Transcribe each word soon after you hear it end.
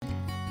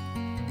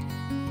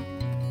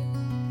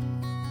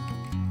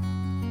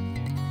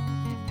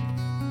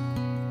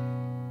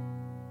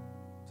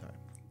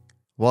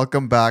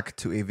Welcome back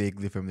to a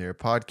vaguely familiar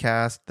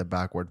podcast, the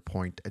Backward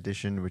Point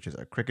edition, which is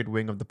a cricket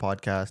wing of the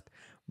podcast.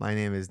 My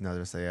name is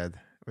Nader Sayed.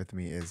 With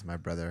me is my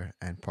brother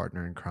and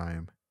partner in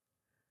crime,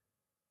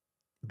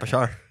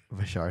 Bashar.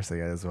 Bashar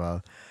Sayed as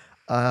well.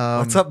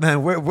 What's up,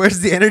 man? Where's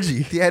the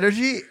energy? The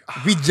energy?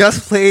 We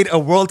just played a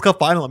World Cup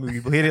final. I mean, we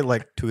played it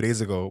like 2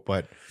 days ago,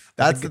 but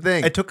That's the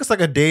thing. It took us like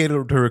a day to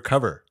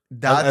recover.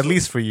 At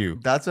least for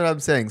you. That's what I'm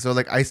saying.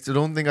 So, I still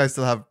don't think I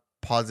still have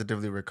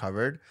positively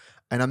recovered.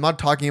 And I'm not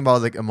talking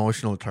about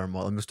emotional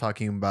turmoil. I'm just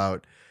talking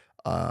about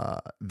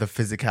the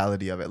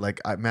physicality of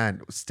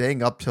it.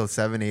 Staying up till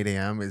 7, 8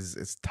 a.m.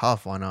 is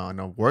tough on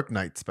a work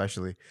night,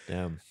 especially.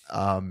 Damn.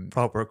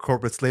 Proper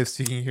corporate slave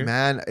speaking here.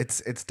 Man,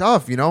 it's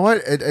tough. You know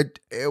what? It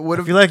would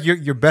I have. feel like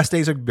your best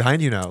days are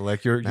behind you now.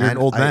 Like you're an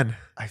old man.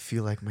 I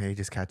feel like my age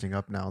is catching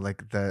up now.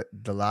 Like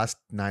the last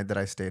night that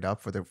I stayed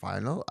up for the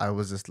final, I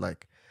was just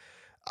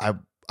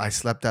I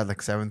slept at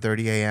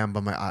 7:30 a.m.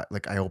 But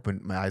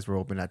my eyes were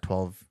open at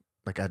 12.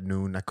 At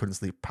noon, I couldn't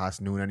sleep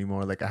past noon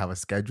anymore. I have a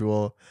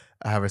schedule,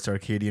 I have a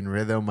circadian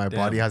rhythm. My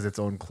body has its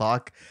own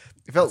clock.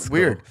 It felt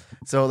weird. Cool.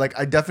 So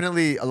I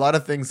definitely a lot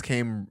of feelings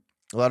came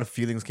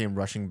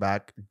rushing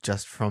back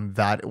just from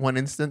that one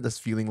instant. This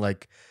feeling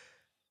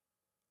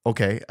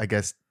okay, I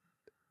guess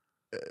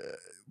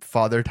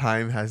father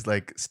time has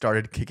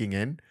started kicking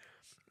in,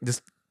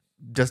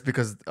 just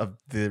because of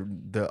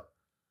the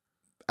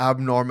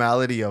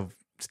abnormality of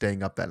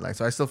staying up that late.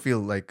 So I still feel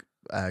like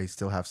I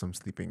still have some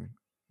sleeping,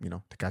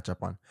 to catch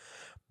up on.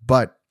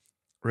 But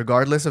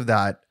regardless of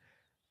that,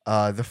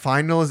 the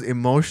finals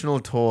emotional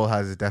toll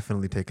has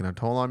definitely taken a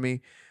toll on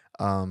me.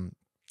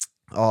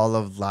 All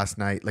of last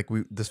night,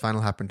 this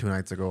final happened 2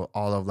 nights ago.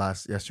 All of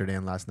yesterday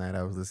and last night,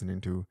 I was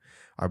listening to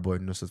our boy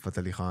Nusrat Fateh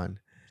Ali Khan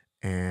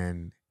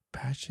and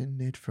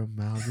Passionate from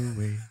Miles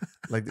Away.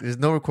 There's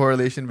no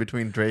correlation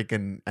between Drake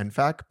and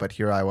NFAC, but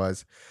here I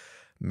was,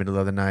 middle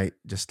of the night,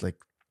 just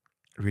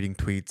reading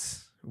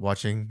tweets,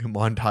 watching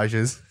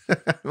montages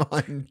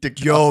on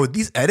TikTok. Yo,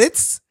 these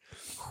edits,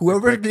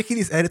 whoever's making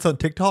these edits on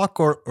TikTok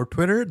or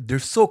Twitter, they're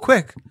so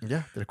quick.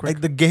 Yeah, they're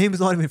quick. The game is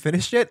not even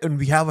finished yet, and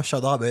we have a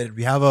Shadab edit,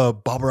 we have a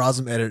Babar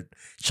Azam edit,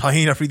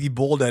 Shaheen Afridi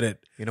Bold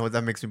edit. You know what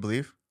that makes me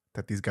believe?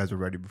 That these guys were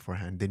ready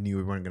beforehand. They knew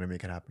we weren't going to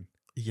make it happen.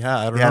 Yeah,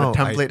 I don't They know.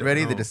 had a template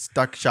ready. They just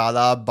stuck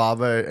Shadab,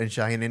 Baba, and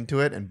Shaheen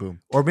into it, and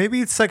boom. Or maybe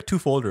it's 2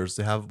 folders.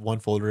 They have one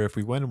folder if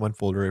we win, one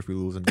folder if we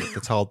lose, and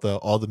that's how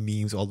all the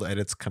memes, all the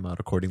edits come out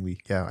accordingly.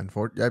 Yeah,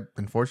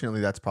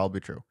 unfortunately, that's probably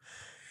true.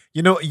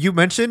 You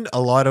mentioned a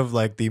lot of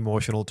the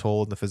emotional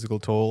toll and the physical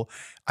toll.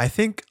 I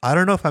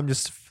don't know if I'm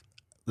just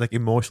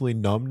emotionally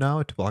numb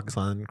now to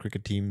Pakistan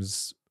cricket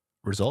team's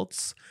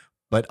results,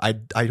 but I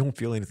don't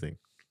feel anything.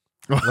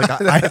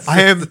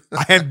 I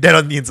am dead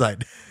on the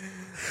inside.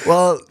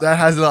 Well, that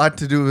has a lot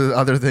to do with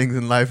other things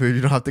in life which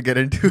you don't have to get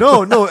into.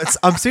 No,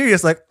 I'm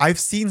serious. I've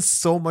seen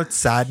so much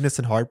sadness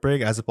and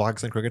heartbreak as a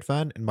Pakistan cricket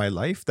fan in my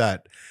life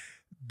that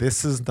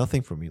this is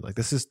nothing for me.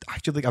 This is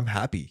actually, I'm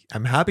happy.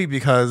 I'm happy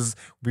because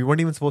we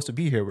weren't even supposed to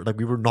be here.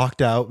 We were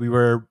knocked out. We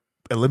were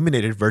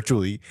eliminated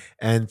virtually.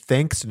 And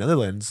thanks to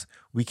Netherlands,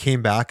 we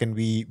came back and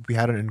we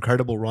had an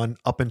incredible run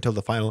up until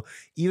the final.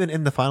 Even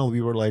in the final,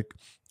 we were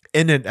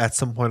in it at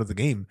some point of the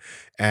game,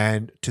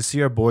 and to see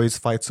our boys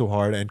fight so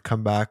hard and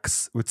come back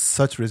with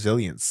such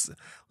resilience,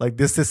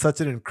 this is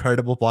such an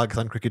incredible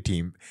Pakistan cricket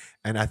team.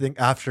 And I think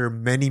after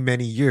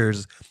many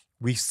years,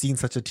 we've seen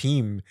such a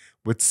team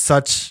with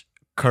such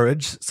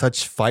courage,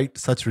 such fight,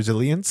 such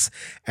resilience.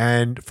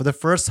 And for the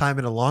first time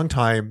in a long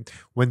time,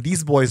 when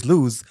these boys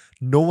lose,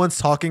 no one's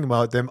talking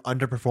about them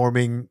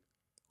underperforming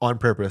on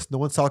purpose. No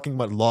one's talking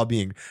about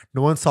lobbying.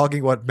 No one's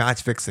talking about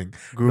match fixing.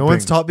 Grouping. No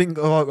one's talking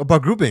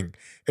about grouping.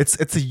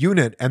 It's a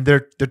unit, and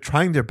they're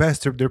trying their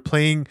best. They're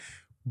playing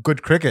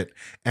good cricket,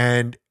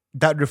 and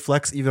that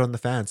reflects even on the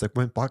fans.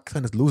 When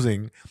Pakistan is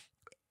losing,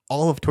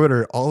 all of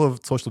Twitter, all of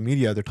social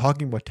media, they're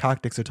talking about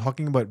tactics. They're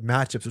talking about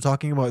matchups. They're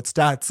talking about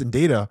stats and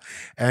data,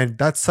 and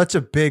that's such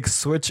a big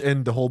switch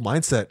in the whole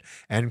mindset.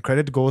 And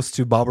credit goes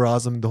to Babar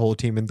Azam, the whole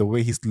team, and the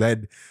way he's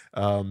led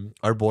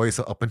our boys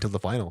up until the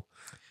final.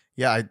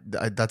 Yeah,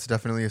 that's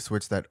definitely a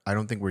switch that I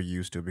don't think we're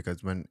used to,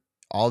 because when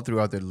all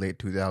throughout the late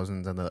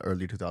 2000s and the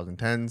early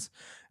 2010s,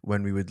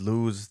 when we would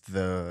lose,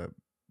 the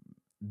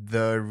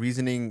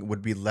reasoning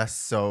would be less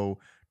so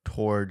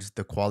towards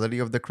the quality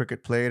of the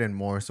cricket played and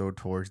more so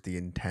towards the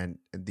intent.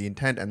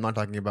 I'm not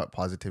talking about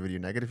positivity or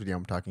negativity.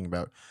 I'm talking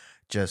about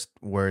just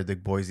were the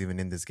boys even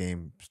in this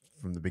game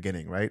from the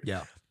beginning, right?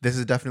 Yeah. This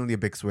is definitely a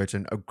big switch,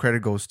 and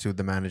credit goes to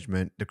the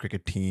management, the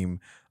cricket team,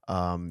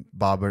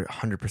 Babar,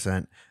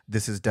 100%.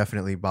 This is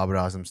definitely Babar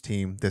Azam's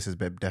team. This is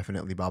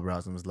definitely Babar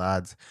Azam's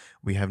lads.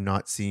 We have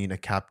not seen a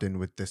captain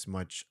with this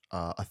much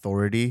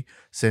authority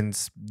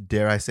since,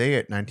 dare I say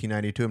it,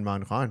 1992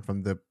 Imran Khan.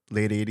 From the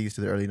late 80s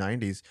to the early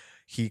 90s,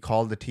 he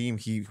called the team.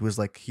 He was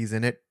he's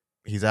in it,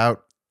 he's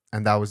out,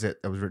 and that was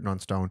it. That was written on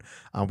stone.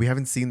 We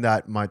haven't seen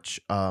that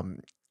much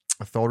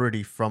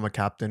authority from a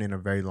captain in a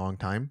very long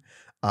time.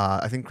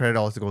 I think credit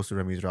also goes to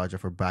Ramiz Raja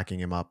for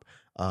backing him up.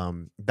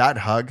 That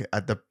hug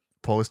at the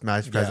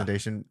post-match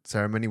presentation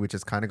ceremony, which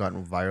has kind of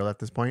gotten viral at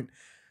this point,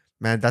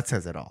 man, that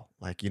says it all.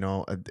 Like,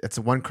 it's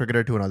one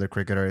cricketer to another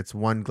cricketer. It's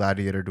one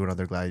gladiator to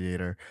another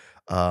gladiator.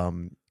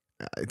 Um,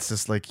 it's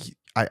just like,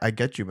 I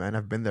get you, man.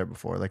 I've been there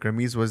before. Like,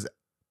 Ramiz was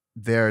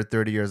there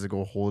 30 years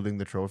ago holding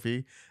the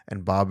trophy,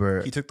 and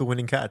Babar, He took the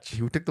winning catch.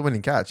 he took the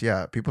winning catch.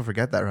 Yeah, people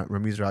forget that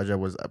Ramiz Raja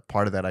was a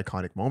part of that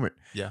iconic moment.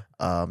 Yeah.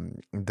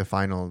 The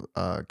final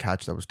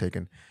catch that was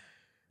taken.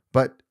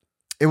 But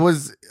it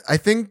was, I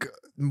think,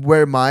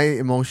 where my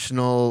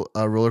emotional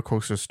roller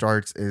coaster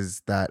starts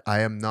is that I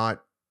am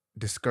not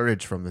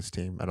discouraged from this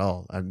team at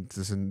all, and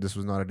this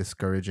was not a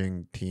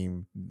discouraging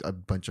team, a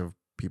bunch of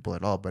people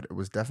at all, but it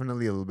was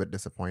definitely a little bit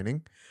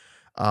disappointing.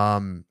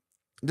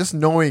 Just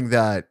knowing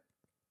that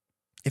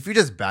if you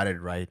just batted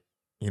right,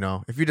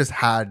 if you just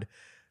had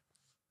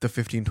the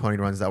 15-20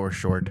 runs that were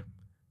short,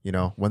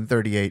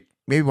 138,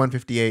 maybe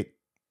 158,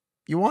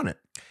 you won it.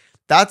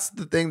 That's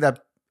the thing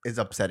that is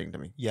upsetting to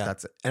me. Yeah.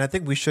 That's it. And I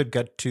think we should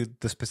get to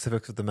the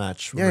specifics of the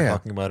match when Yeah, we're yeah.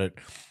 talking about it.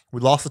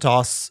 We lost the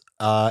toss,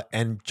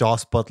 and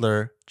Joss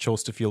Butler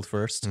chose to field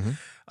first. Mhm.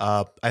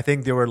 I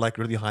think they were like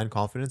really high in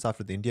confidence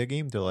after the India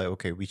game. They're like,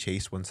 okay, we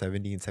chased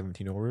 170 in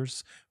 17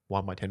 overs,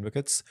 won by 10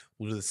 wickets.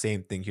 We'll do the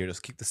same thing here.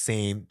 Just keep the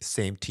same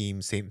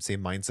team, same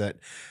mindset.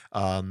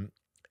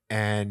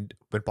 And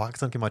when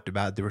Pakistan came out to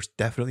bat, there was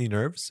definitely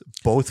nerves,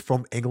 both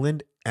from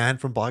England and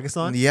from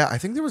Pakistan. Yeah, I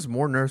think there was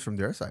more nerves from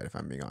their side, if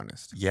I'm being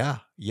honest. Yeah.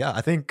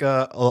 I think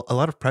a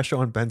lot of pressure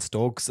on Ben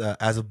Stokes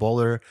as a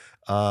bowler.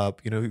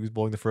 He was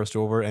bowling the first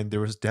over, and there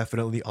was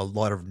definitely a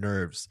lot of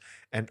nerves,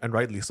 and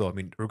rightly so. I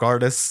mean,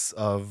 regardless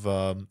of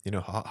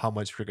how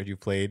much cricket you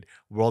played,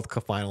 World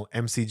Cup final,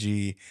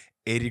 MCG,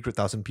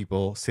 80,000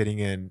 people sitting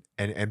in,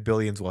 and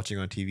billions watching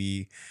on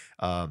TV.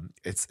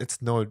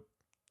 It's no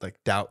like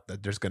doubt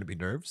that there's going to be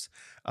nerves.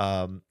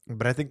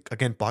 But I think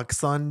again,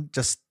 Pakistan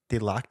they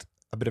lacked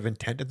a bit of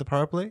intent in the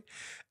power play.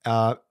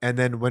 And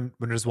then when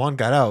Rizwan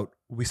got out,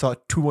 we saw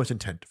too much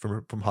intent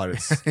from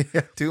Haris.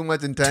 Yeah, too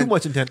much intent. Too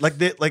much intent. Like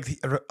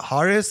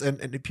Haris and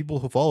the people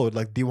who followed,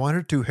 like they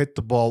wanted to hit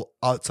the ball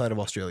outside of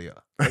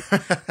Australia,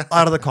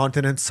 out of the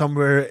continent,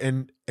 somewhere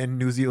in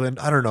New Zealand.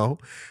 I don't know,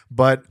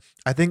 but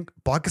I think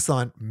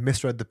Pakistan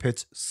misread the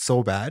pitch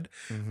so bad.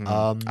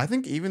 Mhm. I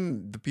think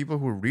even the people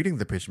who were reading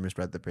the pitch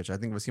misread the pitch. I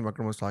think Wasim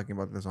Akram was talking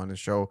about this on his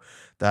show,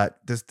 that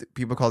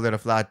people called it a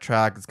flat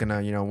track. It's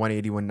gonna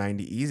 180,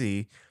 190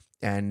 easy.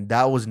 And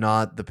that was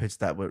not the pitch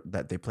that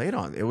they played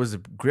on. It was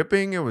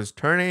gripping. It was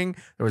turning.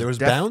 There was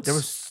bounce. There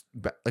was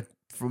like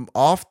from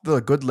off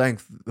the good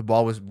length, the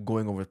ball was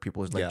going over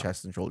people's like Yeah.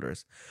 chest and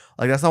shoulders.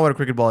 Like that's not what a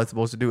cricket ball is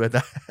supposed to do at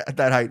that at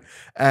that height.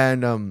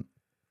 And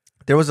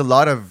there was a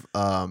lot of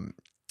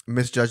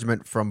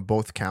misjudgment from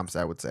both camps,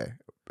 I would say,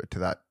 to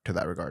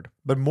that regard.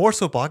 But more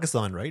so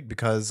Pakistan, right?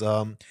 Because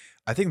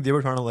I think they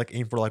were trying to like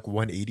aim for like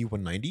 180,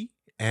 190.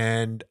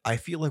 And I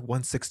feel like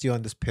 160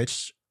 on this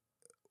pitch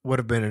would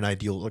have been an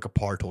ideal, like a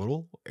par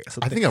total.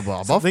 I think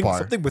above something, par.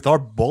 something with our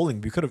bowling,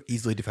 we could have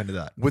easily defended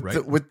that. With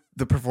right? with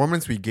the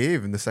performance we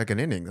gave in the second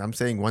innings, I'm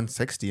saying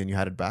 160 and you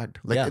had it bagged.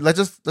 Like Yeah.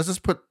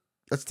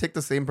 let's take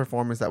the same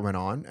performance that went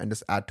on and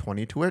just add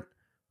 20 to it,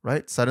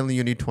 right? Suddenly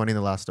you need 20 in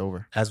the last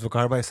over. As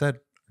Vakarbhai said,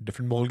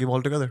 different bowl game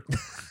altogether.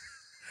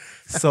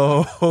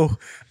 So,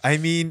 I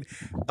mean,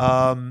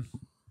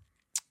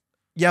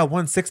 yeah,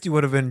 160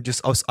 would have been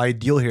just us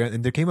ideal here.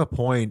 And there came a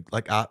point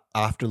like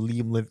after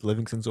Liam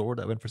Livingston's over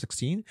that went for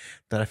 16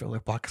 that I felt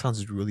like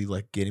Pakistan's really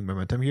like gaining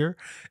momentum here.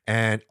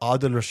 And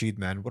Adil Rashid,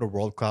 man, what a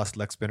world-class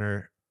leg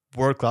spinner,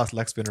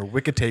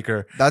 wicket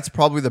taker That's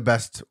probably the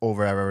best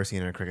over I've ever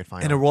seen in a cricket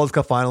final. in a World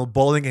Cup final,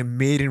 bowling a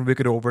maiden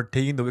wicket over,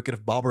 taking the wicket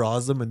of Babar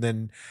Azam, and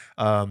then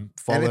and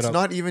followed it's up.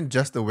 not even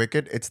just the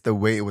wicket, it's the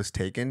way it was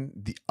taken,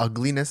 the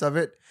ugliness of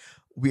it.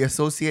 We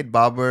associate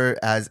Babar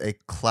as a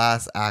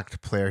class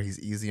act player. He's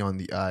easy on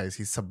the eyes.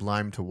 He's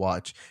sublime to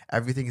watch.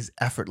 Everything is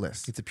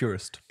effortless. It's a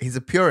purist. He's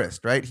a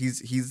purist, right?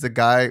 He's the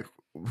guy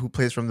who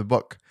plays from the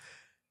book.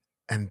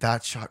 And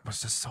that shot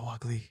was just so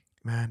ugly,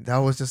 man. That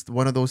was just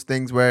one of those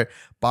things where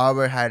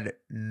Babar had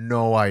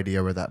no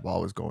idea where that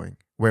ball was going,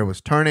 where it was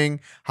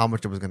turning, how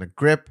much it was going to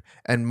grip.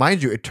 And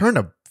mind you, it turned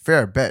a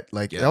fair bit.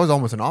 Like Yeah. that was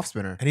almost an off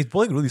spinner. And he's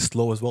bowling really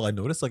slow as well. I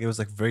noticed like it was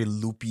like very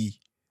loopy.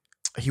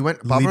 He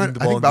went, leaving Babar, the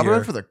I ball think in the Babar air.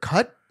 went for the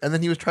cut, and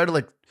then he was trying to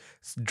like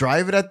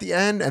drive it at the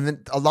end. And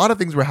then a lot of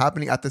things were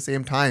happening at the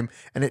same time.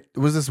 And it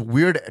was this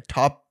weird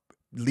top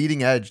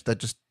leading edge that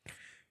just,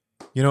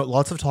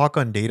 Lots of talk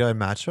on data and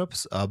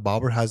matchups.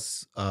 Babar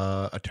has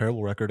a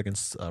terrible record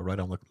against right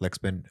on leg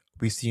spin.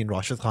 We've seen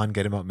Rashid Khan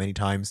get him out many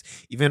times.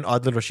 Even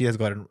Adil Rashid has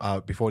gotten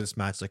before this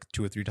match like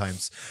 2 or 3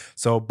 times.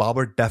 So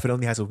Babar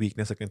definitely has a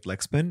weakness against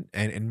leg spin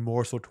and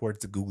more so towards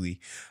the googly.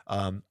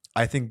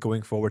 I think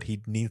going forward,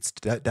 he needs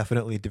to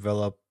definitely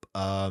develop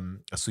a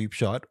sweep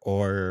shot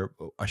or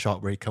a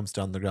shot where he comes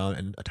down the ground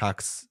and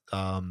attacks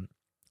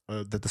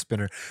the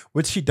spinner,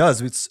 which he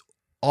does. Which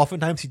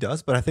oftentimes he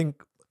does, but I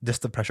think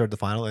just the pressure at the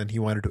final, and he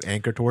wanted to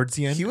anchor towards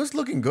the end. he was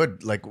looking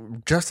good. Like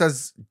just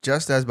as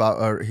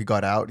he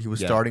got out, he was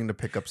Yeah. starting to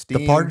pick up steam.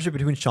 The partnership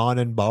between Sean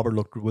and Babar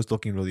was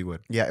looking really good.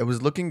 Yeah, it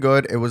was looking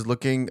good. It was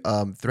looking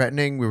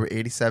threatening. We were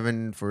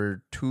 87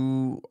 for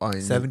 2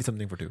 on 70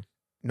 something for 2.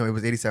 No, it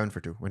was 87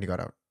 for 2 when he got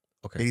out.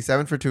 Okay.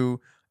 87 for 2,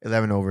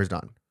 11 overs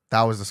done.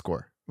 That was the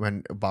score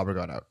when Babur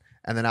got out.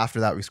 And then after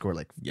that, we scored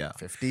like Yeah.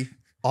 50.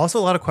 Also,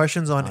 a lot of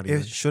questions on Not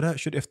even. should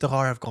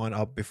Iftikhar have gone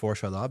up before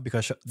Shadab,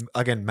 because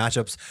again,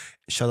 matchups,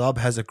 Shadab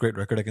has a great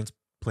record against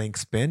playing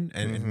spin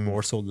and Mhm.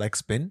 more so leg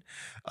spin.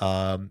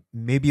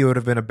 Maybe it would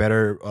have been a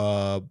better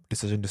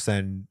decision to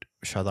send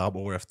Shadab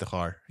over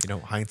Iftikhar.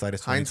 Hindsight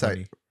is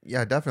 2020. Hindsight.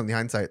 Yeah, definitely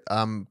hindsight.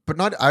 But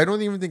not. I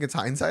don't even think it's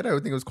hindsight. I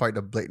would think it was quite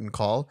a blatant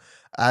call.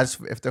 As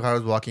if the car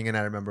was walking in,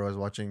 I remember I was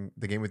watching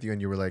the game with you, and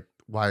you were like,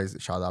 "Why is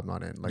Shadab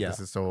not in? Like Yeah. this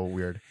is so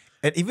weird."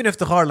 And even if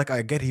Iftikhar, like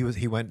I get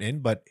he went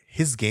in, but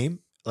his game,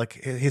 like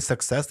his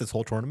success this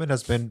whole tournament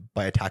has been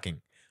by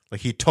attacking.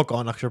 Like he took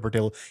on Akshar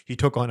Patel, he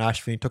took on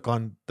Ashwin, he took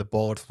on the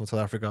ball from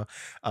South Africa.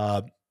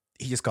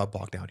 He just got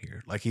bogged down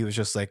here. Like he was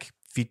just like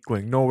feet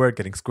going nowhere,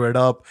 getting squared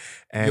up,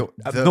 and Yo,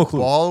 I have the no clue.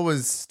 ball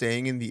was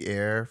staying in the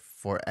air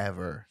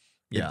forever.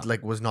 Yeah. It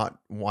like was not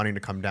wanting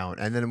to come down,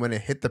 and then when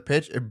it hit the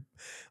pitch,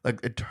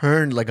 it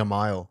turned like a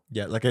mile.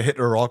 Yeah, like it hit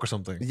a rock or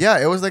something. Yeah,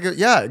 it was like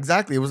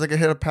exactly. It was like it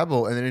hit a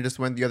pebble, and then it just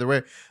went the other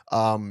way.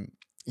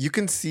 You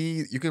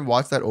can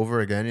watch that over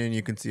again, and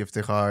you can see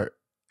Iftikhar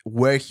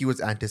where he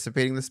was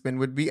anticipating the spin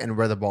would be and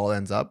where the ball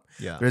ends up.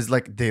 Yeah. There's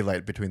like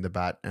daylight between the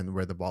bat and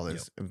where the ball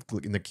is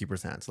in the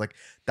keeper's hands. Like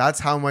that's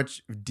how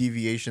much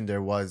deviation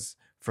there was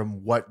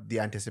from what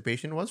the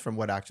anticipation was from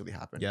what actually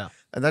happened. Yeah.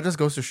 And that just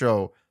goes to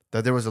show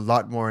that there was a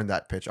lot more in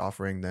that pitch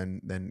offering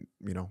than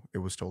it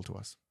was told to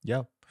us.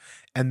 Yeah.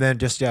 And then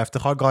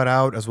Iftikhar got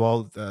out as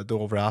well the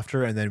over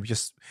after, and then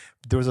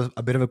there was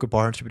a bit of a good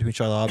partnership between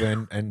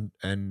Shadab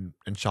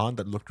and Shan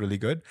that looked really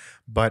good.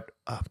 But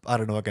I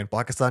don't know, again,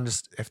 Pakistan,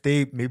 just if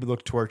they maybe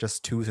look toward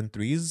just 2s and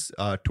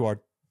 3s toward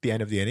the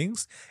end of the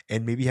innings,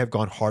 and maybe have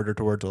gone harder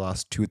toward the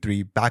last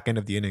 2-3 back end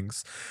of the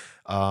innings,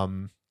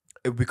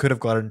 we could have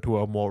gotten to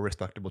a more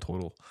respectable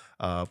total.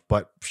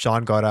 But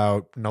Shan got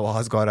out,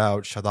 Nawaz got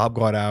out, Shadab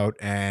got out,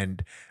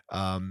 and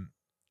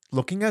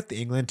looking at the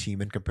England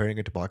team and comparing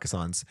it to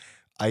Pakistan's,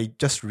 I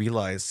just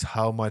realized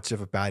how much of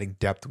a batting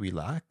depth we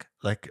lack.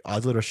 Like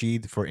Adil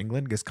Rashid for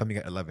England is coming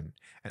at 11,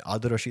 and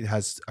Adil Rashid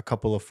has a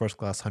couple of first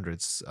class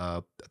hundreds.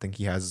 I think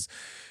he has.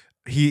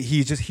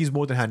 He's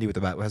more than handy with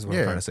the bat. That's what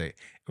I'm trying to say.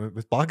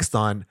 With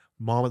Pakistan,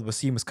 Mohammad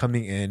Wasim is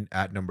coming in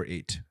at number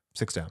 8,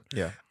 6 down.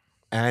 Yeah.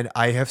 And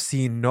I have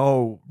seen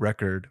no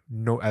record,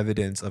 no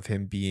evidence of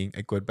him being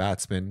a good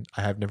batsman.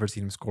 I have never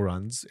seen him score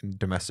runs in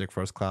domestic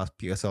first class,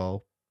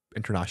 PSL,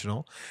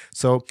 international.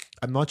 So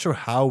I'm not sure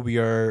how we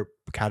are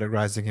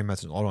categorizing him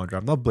as an all-rounder.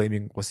 I'm not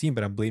blaming Wasim,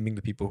 but I'm blaming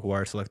the people who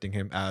are selecting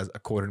him as a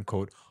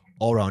quote-unquote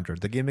all-rounder.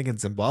 The game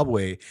against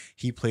Zimbabwe,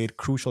 he played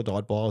crucial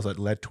dot balls that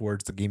led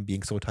towards the game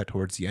being so tight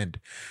towards the end.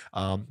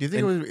 Do you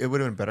think it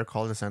would have been better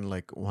call to send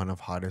like one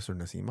of Haris or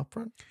Naseem up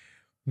front?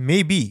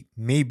 Maybe.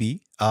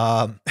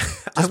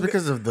 Just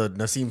because of the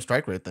Naseem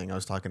strike rate thing I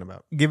was talking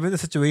about. Given the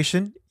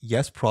situation,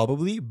 yes,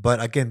 probably.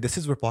 But again, this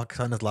is where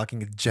Pakistan is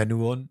lacking a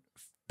genuine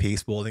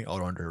pace bowling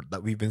all-rounder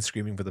that we've been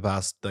screaming for the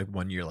past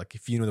 1 year. Like,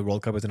 if the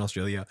World Cup is in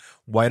Australia,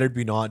 why did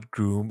we not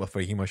groom a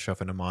Fahim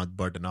Ashraf and Ahmad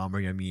Butt and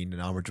Amr Yamin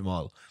and Amr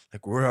Jamal?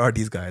 Like, where are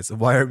these guys?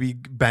 Why are we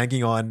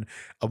banking on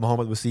a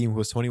Mohammad Wasim who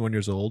was 21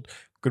 years old,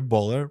 good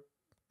bowler,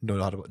 no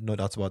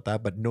doubts about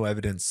that, but no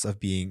evidence of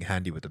being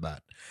handy with the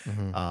bat.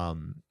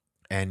 Mm-hmm.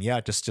 And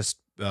yeah, just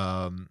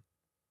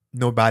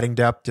no batting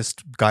depth,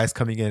 just guys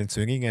coming in and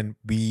swinging, and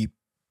we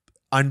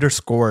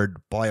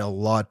underscored by a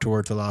lot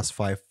towards the last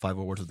five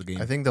overs of the game.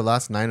 I think the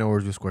last 9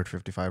 overs we scored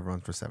 55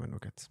 runs for 7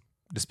 wickets.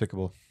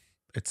 Despicable.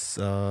 It's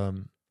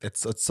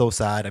so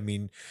sad. I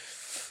mean,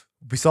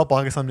 we saw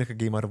Pakistan make a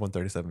game out of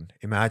 137.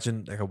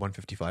 Imagine like a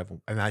 155.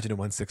 Imagine a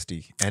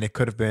 160, and it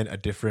could have been a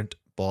different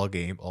ball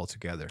game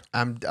altogether.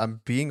 I'm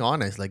being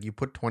honest. Like, you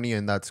put 20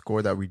 in that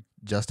score that we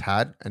just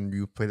had, and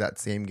you play that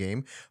same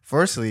game.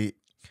 Firstly,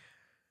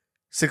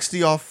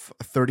 60 off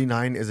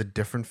 39 is a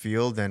different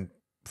feel than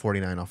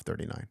 49 off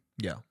 39.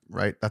 Yeah.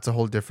 Right? That's a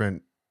whole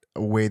different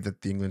way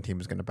that the England team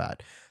is going to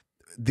bat.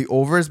 The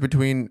overs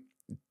between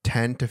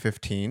 10 to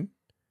 15,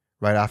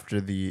 right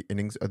after the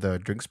innings, the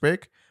drinks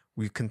break,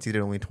 we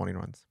conceded only 20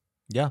 runs.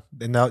 Yeah.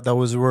 And that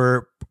was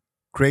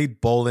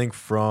great bowling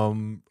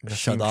from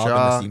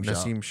Shadab and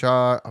Naseem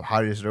Shah,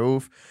 Haris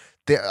Rauf.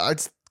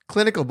 It's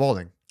clinical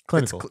bowling.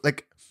 Clinical.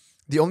 Like,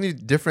 the only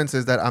difference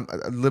is that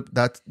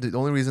that's the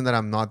only reason that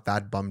I'm not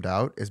that bummed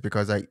out is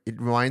because it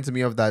reminds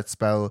me of that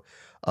spell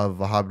of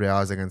Wahab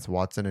Riaz against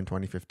Watson in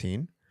 2015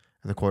 in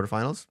the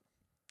quarterfinals.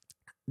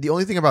 The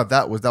only thing about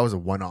that was a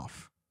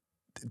one-off.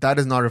 That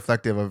is not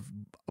reflective of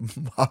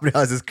Wahab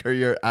Riaz's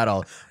career at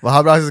all.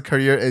 Wahab Riaz's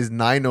career is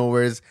 9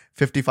 overs,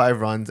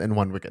 55 runs, and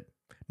 1 wicket.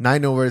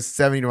 9 overs,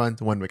 70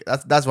 runs, 1 wicket.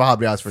 That's Wahab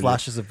Riaz for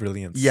flashes of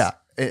brilliance. Yeah,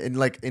 in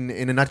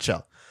a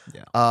nutshell.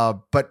 Yeah.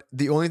 But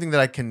the only thing that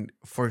I can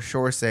for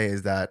sure say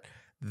is that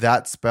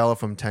spell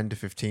from 10 to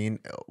 15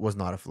 was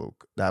not a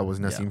fluke. That was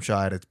Naseem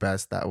Shah at its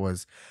best. That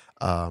was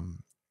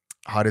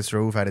Haris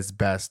Rauf at its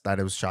best. That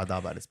it was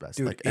Shadab at its best.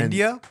 Dude,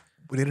 India,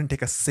 we didn't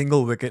take a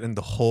single wicket in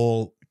the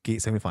whole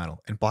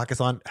semi-final. And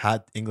Pakistan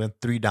had England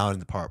 3 down in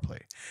the power play.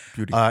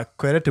 Beauty.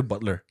 Credit to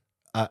Butler.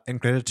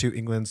 and credit to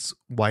England's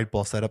wide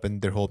ball setup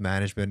and their whole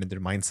management and their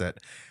mindset.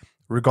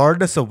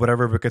 Regardless of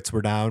whatever wickets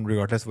were down,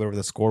 regardless of whatever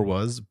the score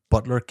was,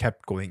 Butler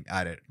kept going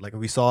at it. Like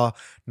we saw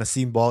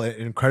Naseem ball an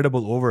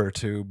incredible over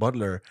to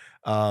Butler.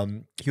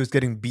 He was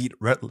getting beat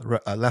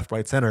left,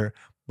 right, center,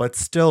 but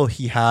still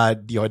he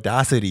had the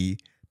audacity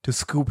to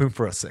scoop him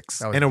for a six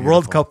That was in a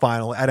World beautiful. Cup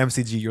final at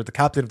MCG. You're the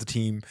captain of the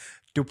team.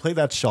 To play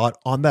that shot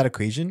on that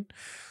occasion,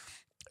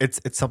 it's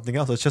something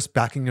else. It's just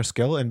backing your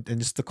skill and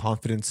just the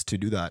confidence to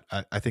do that.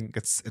 I think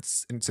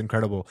it's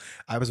incredible.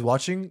 I was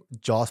watching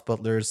Joss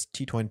Butler's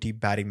T20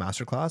 batting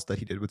masterclass that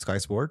he did with Sky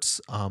Sports,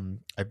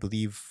 I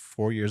believe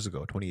 4 years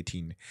ago,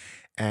 2018.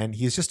 And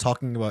he's just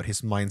talking about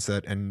his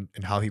mindset and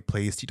how he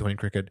plays T20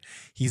 cricket.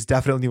 He's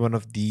definitely one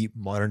of the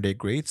modern day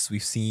greats.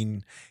 We've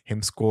seen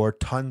him score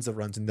tons of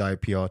runs in the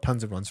IPL,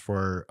 tons of runs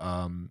for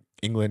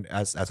England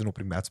as an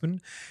opening batsman.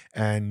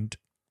 And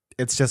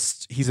it's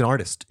just he's an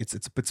artist.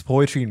 It's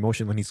poetry in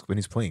motion when he's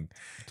playing,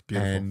 It's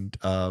beautiful.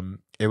 and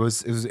it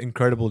was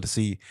incredible to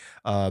see,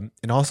 and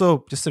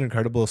also just an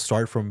incredible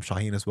start from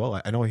Shaheen as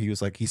well. I know he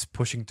was like he's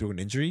pushing through an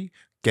injury,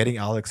 getting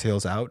Alex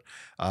Hales out,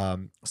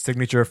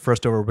 signature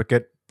first over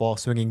wicket, ball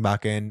swinging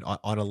back in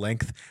on a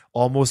length,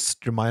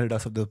 almost reminded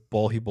us of the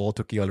ball he bowled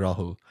to KL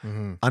Rahul.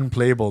 Mhm.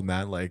 Unplayable,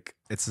 man. Like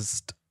it's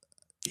just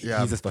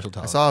Yeah, he's a special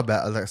I talent. saw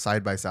like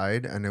side by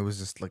side, and it was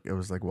just like it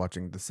was like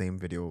watching the same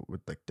video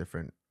with like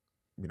different,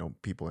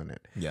 people in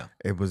it. Yeah.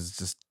 It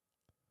was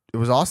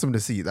awesome to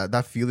see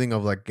that feeling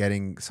of like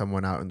getting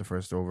someone out in the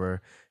first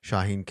over.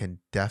 Shaheen can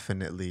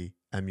definitely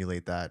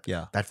emulate that.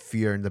 Yeah. That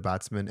fear in the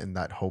batsman and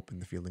that hope in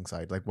the fielding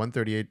side. Like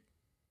 138,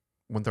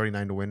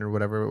 139 to win or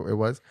whatever it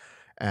was,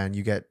 and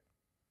you get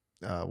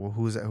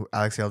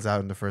Alex Hales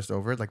out in the first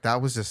over. Like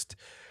that was just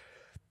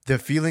the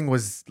feeling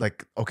was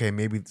like, okay,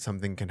 maybe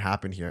something can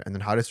happen here. And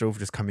then Hardest Rove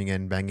just coming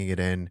in, banging it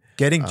in.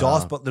 Getting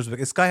Joss Butler's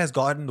wicket. This guy has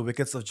gotten the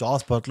wickets of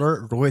Joss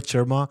Butler, Rohit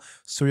Sharma,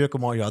 Surya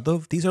Kumar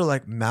Yadav. These are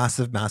like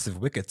massive, massive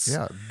wickets.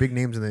 Yeah, big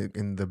names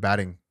in the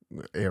batting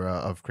era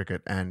of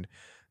cricket, and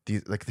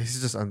these like this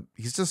is just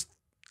he's just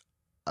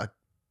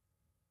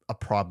a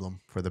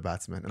problem for the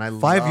batsman. And I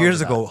 5 years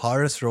love ago, that.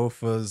 Haris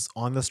Rauf was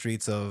on the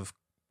streets of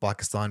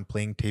Pakistan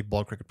playing tape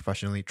ball cricket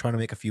professionally, trying to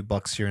make a few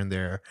bucks here and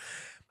there.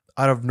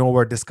 Out of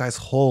nowhere, this guy's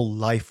whole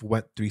life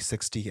went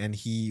 360, and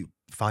he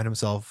found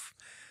himself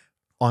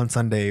on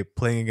Sunday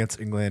playing against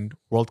England,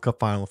 World Cup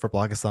final for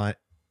Pakistan.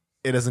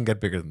 It doesn't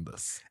get bigger than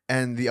this.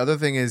 And the other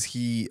thing is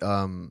he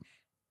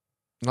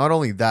not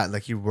only that,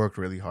 like he worked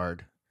really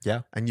hard.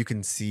 Yeah. And you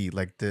can see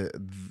like the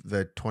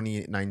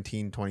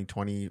 2019,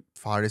 2020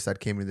 Faris that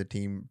came into the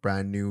team,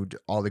 brand new,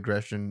 all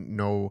aggression,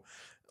 no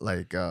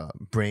like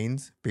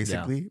brains,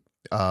 basically.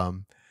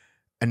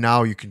 And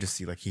now you can just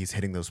see like he's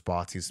hitting those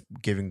spots. He's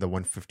giving the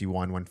 151,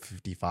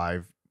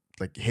 155,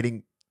 like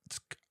hitting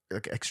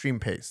like extreme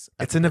pace.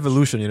 It's an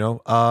evolution,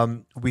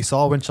 we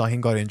saw when Shaheen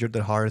got injured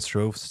that Haris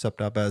Rauf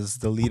stepped up as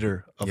the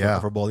leader of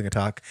our bowling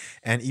attack.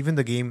 And even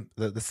the game,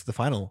 this is the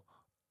final.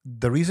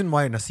 The reason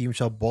why Naseem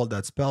Shah bowled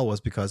that spell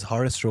was because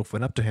Haris Rauf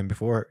went up to him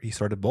before he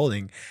started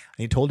bowling, and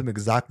he told him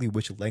exactly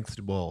which length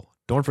to bowl.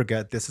 Don't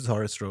forget, this is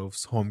Haris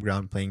Rauf's home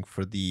ground playing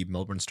for the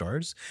Melbourne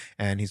Stars,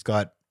 and he's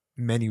got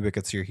many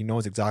wickets here. He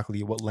knows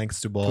exactly what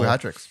lengths to bowl, 2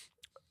 hat-tricks,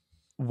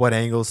 what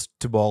angles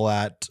to bowl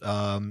at,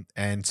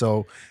 and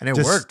so and it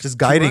just, worked. Just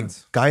 2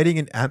 runs.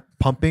 guiding and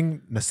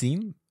pumping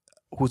Naseem,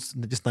 who's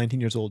just 19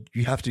 years old.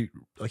 You have to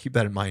keep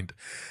that in mind.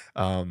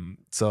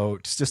 So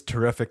it's just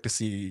terrific to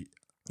see.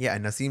 Yeah,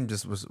 and Naseem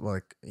just was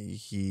like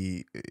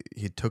he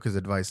took his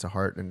advice to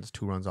heart and just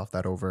 2 runs off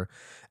that over,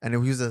 and it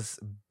was just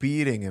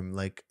beating him.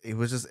 Like it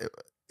was just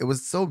it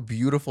was so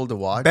beautiful to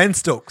watch. Ben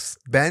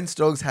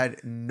Stokes had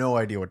no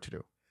idea what to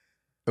do.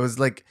 It was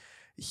like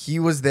he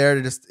was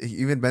there to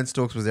even Ben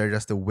Stokes was there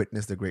just to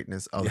witness the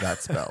greatness of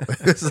that spell.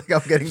 It's like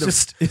I'm getting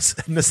it's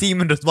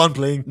Naseem and Rizwan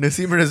playing.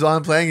 Naseem and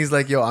Rizwan playing. He's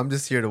like, yo, I'm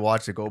just here to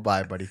watch it go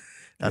by, buddy.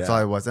 That's all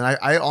it was. And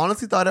I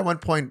honestly thought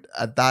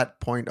at that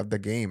point of the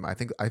game,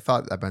 I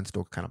thought that Ben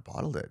Stokes kind of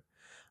bottled it.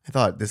 I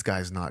thought this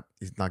guy's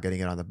he's not getting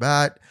it on the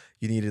bat.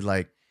 You needed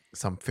like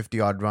some 50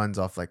 odd runs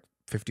off like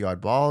 50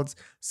 odd balls.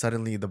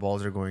 Suddenly the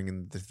balls are going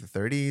in the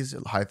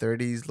 30s, high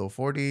 30s, low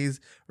 40s.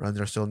 Runs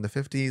are still in the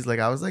 50s. Like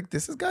I was like,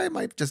 this guy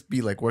might just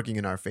be like working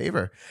in our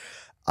favor.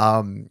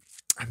 And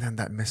then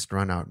that missed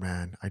run out,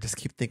 man. I just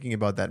keep thinking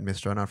about that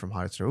missed run out from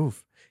Haris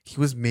Rauf. He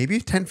was maybe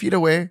 10 feet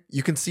away.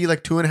 You can see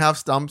like 2.5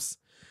 stumps.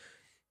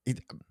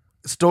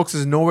 Stokes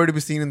is nowhere to be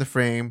seen in the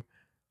frame.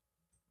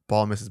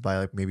 Ball misses by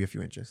like maybe a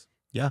few inches.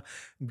 Yeah.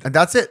 And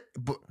that's it.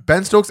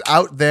 Ben Stokes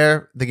out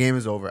there, the game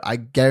is over. I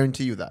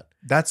guarantee you that.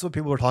 That's what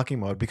people were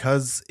talking about,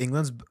 because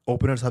England's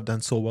openers have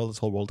done so well this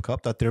whole World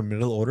Cup that their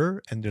middle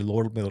order and their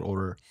lower middle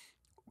order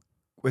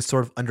was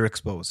sort of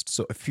underexposed.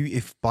 So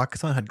if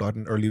Pakistan had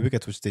gotten early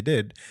wickets, which they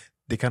did,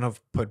 they kind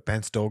of put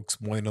Ben Stokes,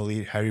 Moeen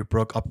Ali, Harry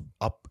Brook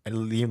up, and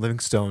Liam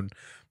Livingstone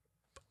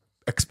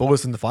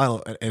exposed in the final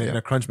in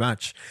a crunch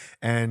match.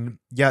 And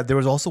yeah, there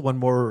was also one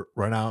more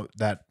run out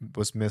that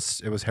was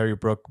missed. It was Harry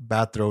Brook,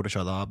 bad throw to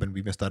Shadab, and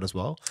we missed that as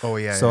well. Oh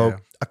yeah. So yeah.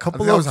 a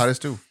couple that of was Haris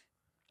too.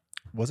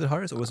 Was it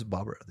Haris or was it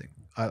Babar? I think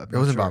It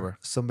wasn't Babar.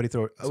 Somebody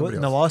threw it. Somebody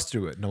else. Nawaz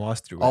threw it.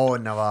 Oh,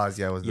 Nawaz.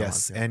 Yeah, it was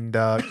yes, Nawaz. Yeah. and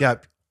yeah,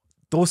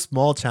 those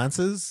small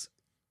chances,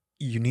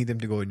 you need them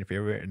to go in your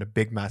favor in a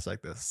big match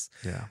like this.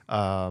 Yeah.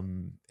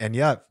 And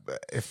yeah,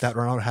 if that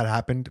run out had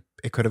happened,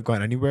 it could have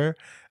gone anywhere.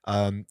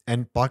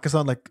 And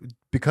Pakistan, like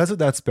because of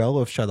that spell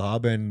of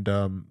Shadab and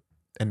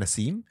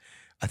Naseem,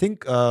 I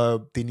think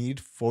they need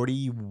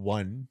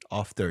 41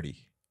 off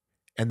 30,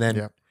 and then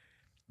Yeah.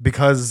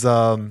 because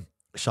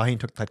Shaheen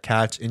took that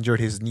catch, injured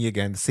his knee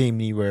again, the same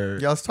knee where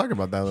Yeah, let's talk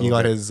about that a he little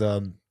got bit. his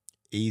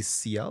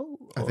ACL.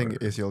 I think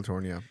or- ACL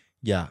torn, yeah.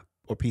 yeah,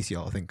 or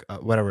PCL, I think,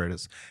 whatever it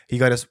is. He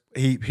got his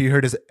he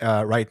hurt his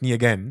right knee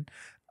again,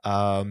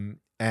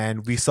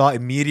 and we saw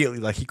immediately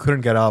like he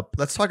couldn't get up.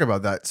 Let's talk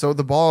about that. So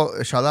the ball,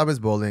 Shalab is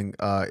bowling.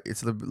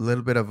 It's a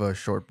little bit of a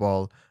short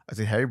ball. I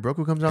think Harry Brook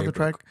who comes off Harry the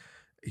track.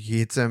 He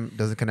hits him,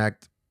 doesn't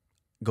connect,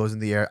 goes in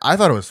the air. I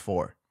thought it was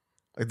 4.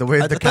 Like the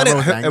way I the thought camera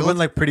was it angled. went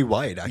like pretty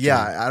wide. Actually,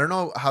 Yeah, I don't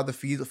know how the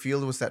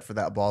field was set for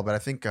that ball, but I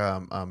think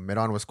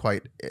Miran was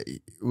quite.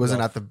 It wasn't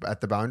Rough.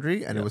 at the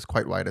boundary, and Yeah. it was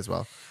quite wide as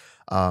well.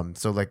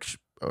 So like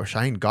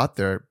Shaheen got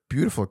there,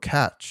 beautiful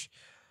catch,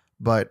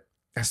 but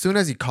as soon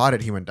as he caught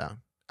it, he went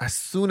down. As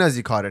soon as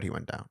he caught it, he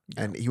went down,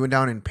 and he went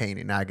down in pain,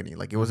 in agony.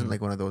 Like it wasn't Mhm.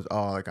 like one of those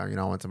I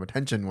want some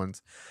attention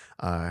ones.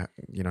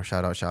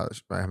 Shout out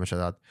Ahmed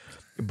Shahzad,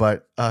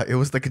 but it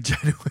was like a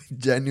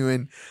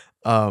genuine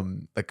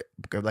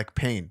like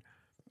pain.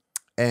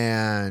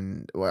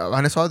 And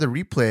when I saw the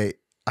replay,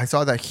 I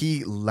saw that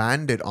he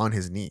landed on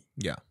his knee.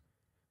 Yeah.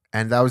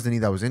 And that was the knee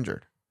that was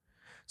injured.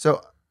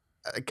 So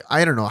like,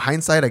 I don't know.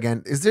 Hindsight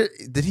again,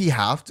 did he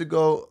have to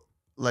go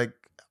like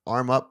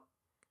arm up?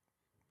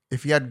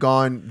 If he had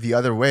gone the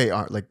other way,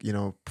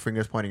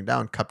 fingers pointing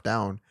down, cup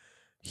down,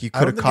 he I could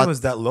don't have think caught. it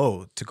was that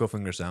low to go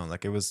fingers down.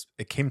 Like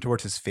it came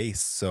towards his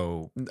face,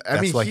 so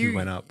that's why he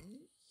went up.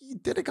 He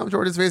didn't come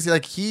towards his face.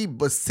 Like he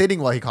was sitting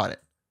while he caught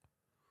it.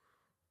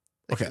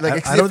 Okay,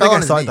 Like, I don't think I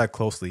saw it that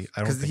closely.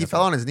 I don't because think he I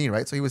fell saw on his knee,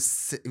 right? So he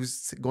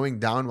was going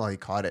down while he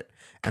caught it,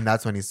 and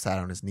that's when he sat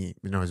on his knee.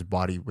 His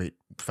body weight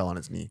fell on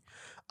his knee.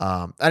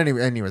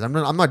 Anyways, I'm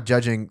not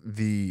judging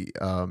the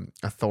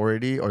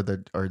authority or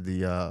the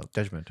it.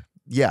 Judgment.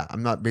 yeah.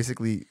 I'm not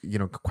basically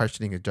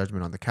questioning his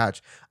judgment on the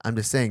catch. I'm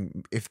just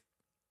saying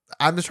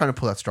I'm just trying to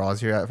pull at straws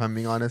here. If I'm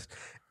being honest,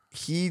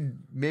 he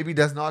maybe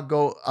does not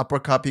go upper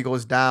cup. He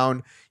goes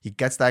down. He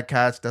gets that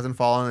catch. Doesn't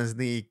fall on his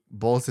knee.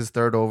 Bowls his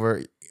third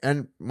over.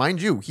 And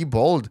mind you, he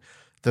bowled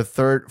the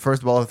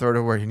first ball of the third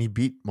over, and he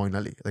beat Moin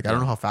Ali. Like I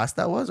don't know how fast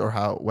that was or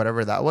how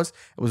whatever that was.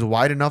 It was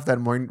wide enough that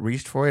Moin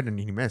reached for it and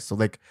he missed. So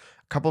like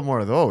a couple more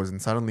of those,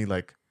 and suddenly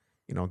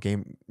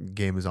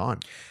game is on.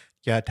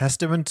 Yeah,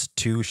 testament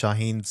to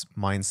Shaheen's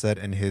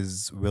mindset and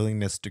his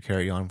willingness to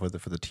carry on for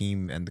the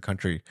team and the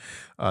country.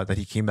 That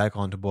he came back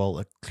onto ball.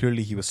 Like,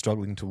 clearly, he was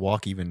struggling to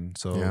walk even.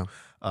 So,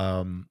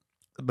 Yeah.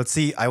 But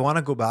see, I want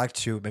to go back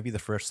to maybe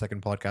the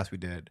second podcast we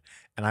did,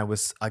 and I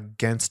was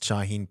against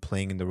Shaheen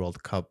playing in the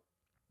World Cup.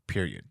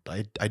 Period.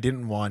 I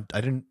don't want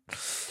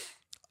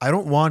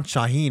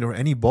Shaheen or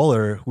any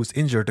bowler who's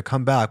injured to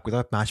come back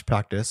without match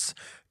practice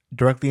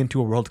directly into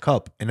a World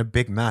Cup in a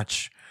big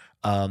match.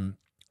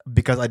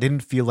 Because I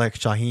didn't feel like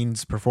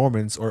Shaheen's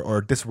performance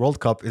or this World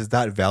Cup is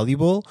that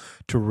valuable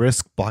to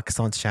risk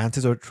Pakistan's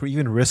chances or to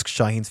even risk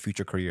Shaheen's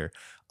future career.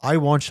 I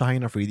want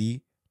Shaheen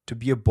Afridi to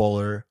be a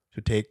bowler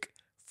to take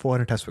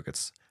 400 test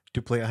wickets,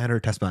 to play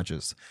 100 test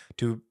matches,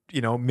 to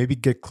maybe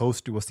get close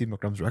to Wasim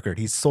Akram's record.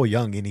 He's so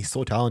young and he's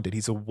so talented.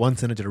 He's a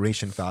once in a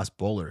generation fast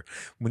bowler.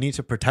 We need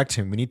to protect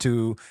him. We need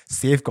to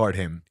safeguard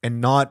him and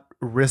not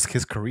risk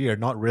his career,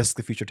 not risk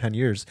the future 10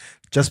 years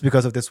just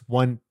because of this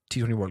one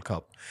T20 World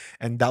Cup.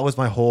 And that was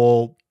my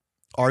whole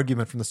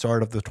argument from the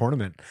start of the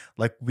tournament.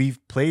 Like, we've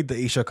played the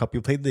Asia Cup, we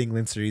played the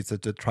England series, the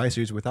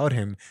Tri-Series without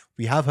him.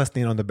 We have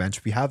Hasnain on the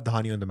bench, we have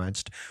Dhani on the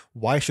bench.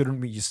 Why shouldn't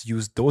we just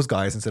use those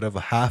guys instead of a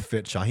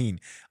half-fit Shaheen?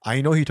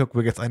 I know he took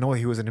wickets, I know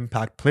he was an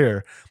impact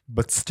player,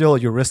 but still,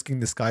 you're risking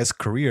this guy's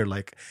career.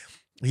 Like,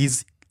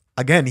 he's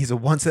a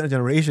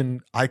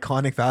once-in-a-generation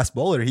iconic fast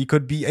bowler. He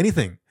could be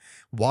anything.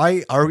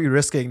 Why are we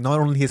risking not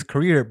only his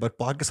career, but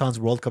Pakistan's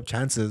World Cup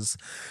chances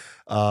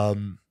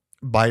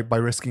by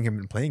risking him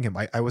and playing him?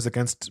 I was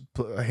against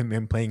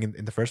him playing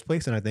in the first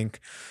place, and I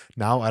think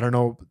now, I don't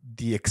know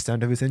the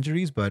extent of his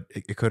injuries, but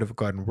it could have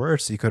gotten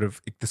worse.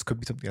 This could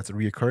be something that's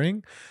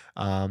reoccurring,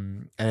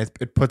 and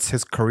it puts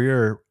his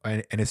career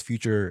and his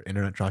future in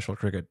international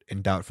cricket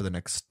in doubt for the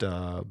next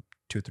 2-3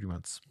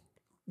 months.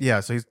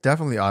 Yeah, so he's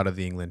definitely out of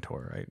the England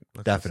tour,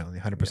 right? Definitely,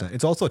 100%.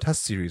 It's also a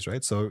test series,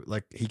 right? So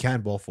like, he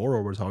can't bowl 4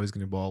 overs. How he's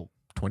going to bowl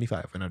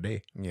 25 in a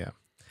day? Yeah.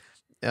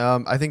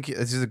 I think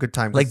this is a good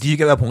time. Like, do you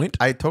get that point?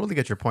 I totally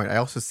get your point. I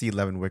also see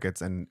 11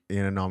 wickets and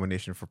in a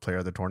nomination for player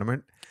of the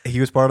tournament. He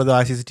was part of the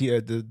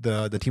ICC,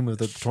 the team of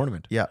the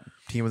tournament. Yeah,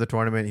 team of the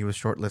tournament. He was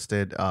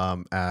shortlisted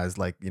as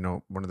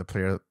one of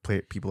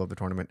the people of the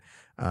tournament.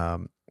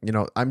 I'm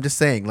just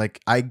saying, like,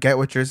 I get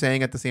what you're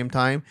saying at the same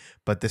time,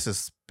 but this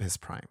is his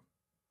prime.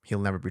 He'll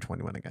never be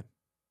 21 again.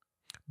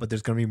 But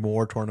there's going to be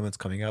more tournaments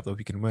coming up that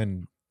we can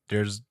win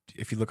there's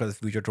if you look at the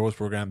future tours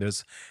program,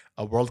 there's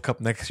a World Cup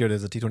next year,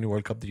 there's a T20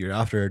 World Cup the year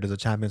after, there's a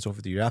Champions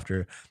Trophy the year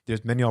after.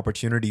 There's many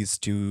opportunities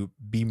to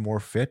be more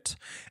fit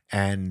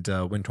and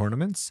win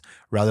tournaments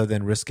rather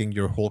than risking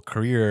your whole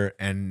career.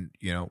 And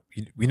you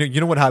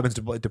know what happens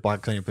to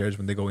Pakistani players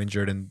when they go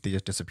injured and they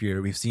just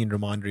disappear. We've seen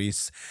Rahman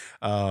Rees,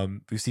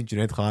 we've seen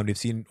Junaid Khan, we've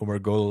seen Umar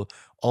Gul.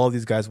 All of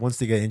these guys, once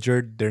they get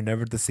injured, they're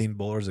never the same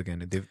bowlers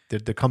again. Their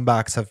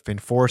comebacks have been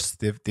forced.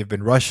 They've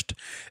been rushed,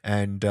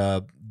 and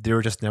they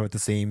were just never the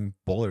same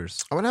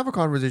bowlers. I want to have a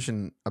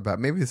conversation about,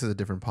 maybe this is a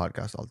different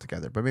podcast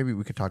altogether, but maybe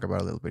we could talk about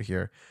it a little bit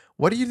here.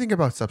 What do you think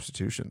about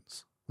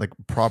substitutions, like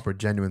proper,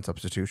 genuine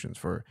substitutions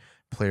for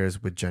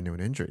players with genuine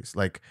injuries?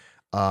 Like,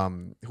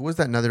 who was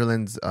that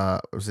Netherlands?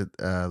 Was it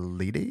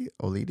Olidi?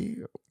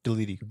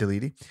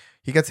 Delidi.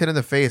 He gets hit in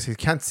the face. He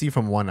can't see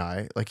from one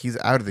eye. Like, he's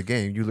out of the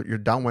game. You're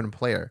down one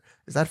player.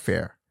 Is that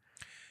fair?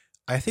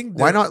 I think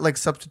why not like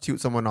substitute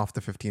someone off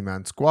the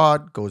 15-man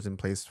squad, goes in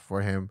place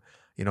for him?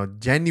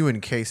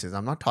 Genuine cases.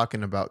 I'm not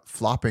talking about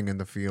flopping in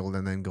the field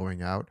and then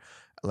going out.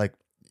 Like,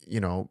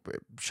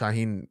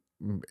 Shaheen,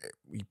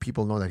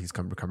 people know that he's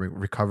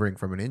recovering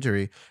from an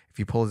injury. If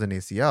he pulls an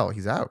ACL,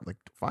 he's out. Like,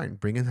 fine,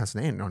 bring in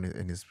Hasnain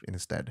in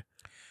his stead.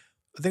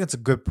 I think it's a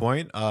good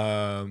point.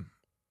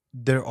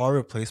 There are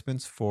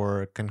replacements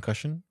for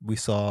concussion. We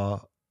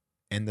saw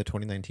in the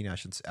 2019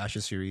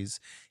 Ashes series,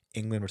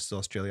 England versus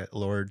Australia at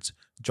Lords,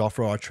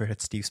 Jofra Archer hit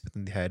Steve Smith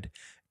in the head,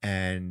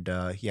 and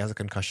he has a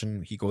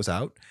concussion. He goes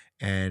out,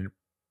 and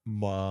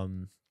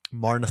Marnus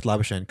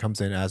Labuschagne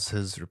comes in as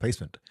his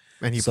replacement.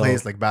 And he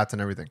plays like bats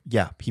and everything.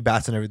 Yeah, he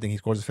bats and everything. He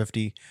scores a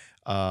 50.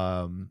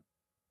 And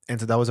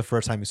so that was the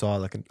first time you saw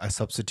like a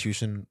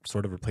substitution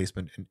sort of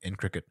replacement in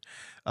cricket.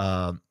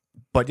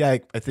 But yeah,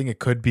 I think it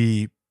could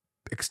be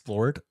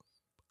explored.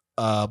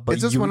 But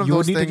it's just one of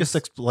those need things.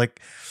 To just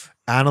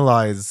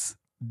analyze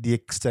the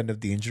extent of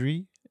the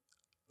injury.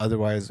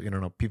 Otherwise,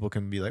 people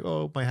can be like,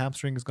 "Oh, my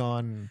hamstring is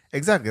gone."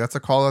 Exactly. That's a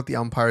call that the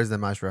umpires, the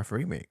match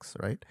referee makes,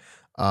 right?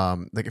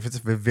 Like if it's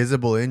a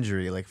visible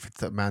injury, like if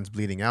it's a man's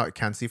bleeding out,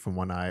 can't see from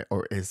one eye,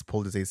 or is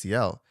pulled his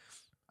ACL.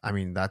 I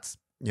mean, that's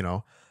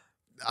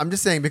I'm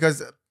just saying,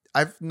 because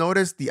I've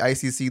noticed the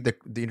ICC,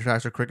 the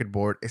International Cricket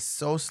Board, is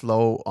so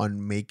slow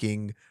on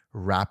making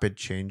rapid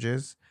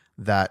changes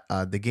that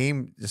the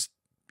game just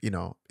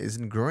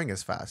isn't growing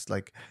as fast.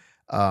 Like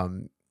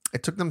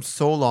it took them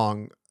so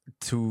long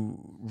to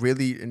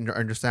really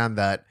understand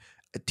that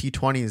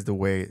T20 is the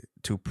way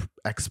to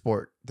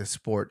export the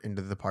sport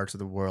into the parts of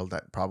the world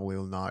that probably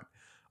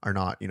are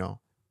not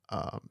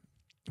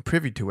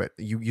privy to it.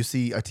 You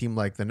see a team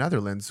like the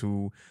Netherlands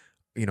who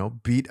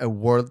beat a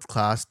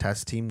world-class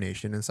test team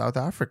nation in South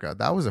Africa.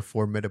 That was a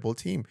formidable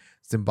team.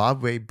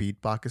 Zimbabwe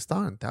beat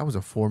Pakistan. That was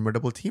a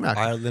formidable team.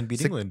 Ireland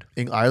beat England.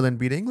 Ireland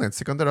beat England.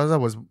 Sikandar Raza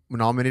was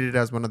nominated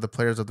as one of the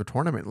players of the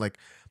tournament. Like,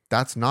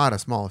 that's not a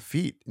small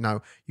feat.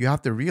 Now, you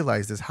have to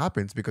realize this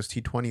happens because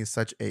T20 is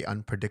such a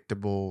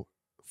unpredictable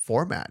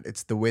format.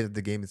 It's the way that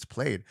the game is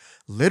played.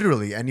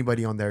 Literally,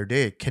 anybody on their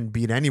day can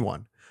beat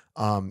anyone.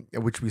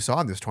 Which we saw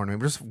in this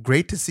tournament. It was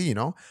great to see,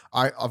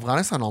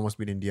 Afghanistan almost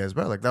beat India as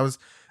well. Like,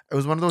 it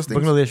was one of those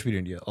things. Bangladesh beat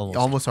India.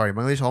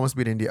 Bangladesh almost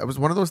beat India. It was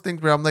one of those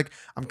things where I'm like,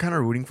 I'm kind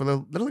of rooting for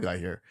the little guy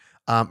here.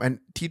 And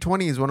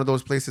T20 is one of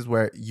those places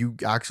where you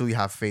actually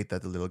have faith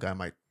that the little guy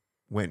might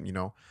win.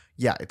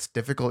 Yeah, it's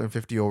difficult in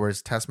 50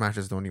 overs. Test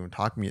matches don't even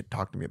talk to me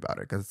about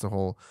it, because it's a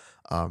whole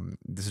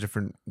this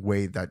different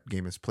way that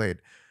game is played.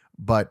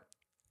 But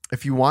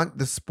if you want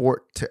the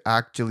sport to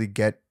actually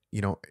get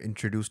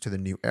introduced to the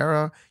new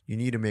era, you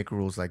need to make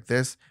rules like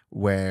this,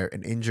 where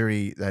an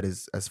injury that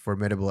is as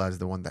formidable as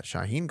the one that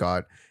Shaheen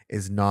got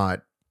is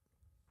not,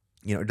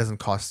 it doesn't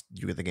cost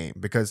you the game.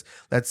 Because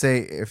let's say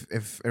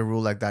if a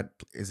rule like that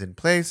is in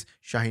place,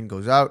 Shaheen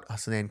goes out,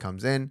 Hasnain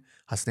comes in,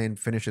 Hasnain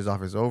finishes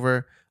off his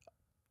over.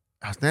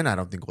 Hasnain, I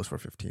don't think, goes for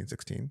 15,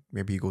 16.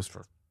 Maybe he goes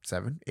for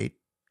 7, 8,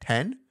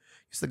 10. You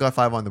still got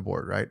 5 on the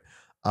board, right?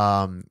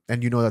 And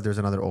that there's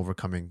another over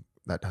coming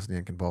that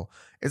Hasnain can bowl.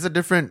 It's a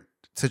different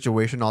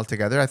situation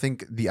altogether. I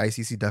think the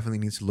ICC definitely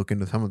needs to look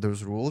into some of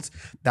those rules.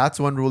 That's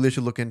one rule they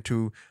should look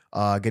into.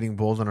 Getting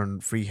bowls on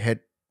a free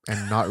hit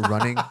and not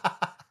running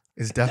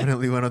is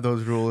definitely one of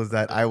those rules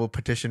that I will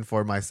petition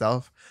for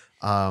myself.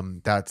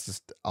 That's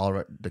just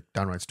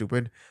downright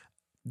stupid.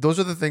 Those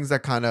are the things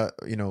that kind of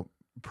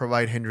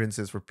provide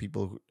hindrances for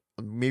people,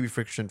 maybe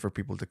friction for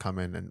people to come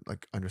in and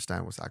like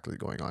understand what's actually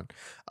going on.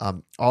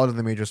 All of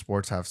the major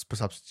sports have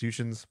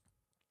substitutions.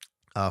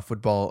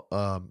 Football,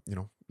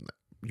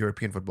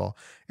 European football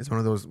is one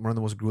of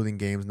the most grueling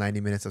games.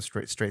 90 minutes of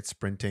straight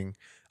sprinting.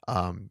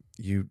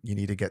 You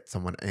need to get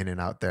someone in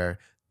and out there.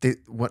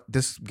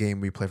 This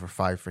game we play for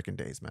 5 freaking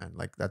days, man.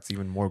 Like, that's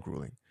even more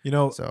grueling.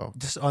 So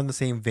just on the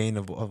same vein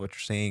of what you're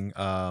saying,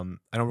 I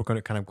know we're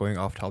kind of going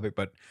off topic,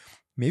 but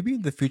maybe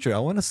in the future I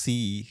want to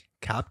see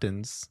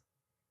captains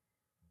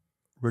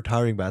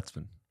retiring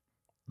batsmen.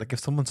 Like, if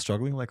someone's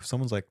struggling, like if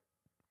someone's like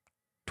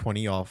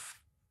 20 off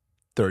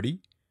 30,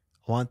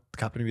 I want the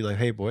captain to be like,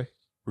 "Hey boy,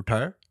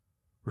 retired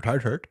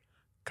hurt,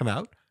 come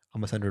out.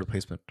 I'm gonna send a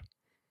replacement."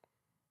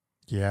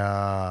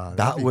 Yeah, That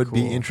that'd would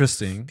be cool.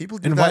 interesting. People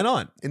do and that why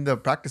not? in the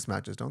practice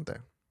matches, don't they?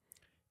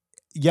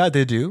 Yeah,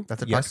 they do.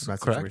 That's a Yes, practice match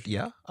correct.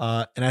 situation.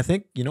 Yeah. And I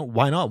think,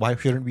 why not? Why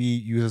shouldn't we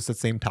use the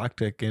same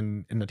tactic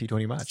in a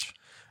T20 match?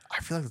 I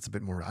feel like that's a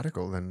bit more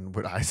radical than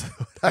what I It's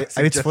for the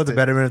suggested.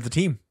 betterment of the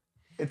team.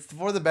 It's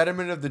for the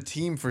betterment of the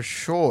team for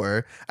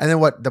sure. And then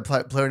what? The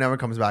player never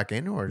comes back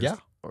in, or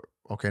just,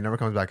 okay, never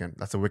comes back in.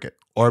 That's a wicket.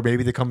 Or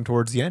maybe they come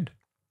towards the end,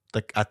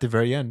 like at the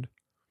very end.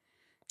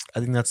 I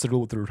think that's the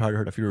rule with the retired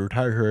hurt. If you're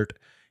retired hurt,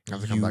 You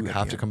have to come back at the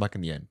end. come back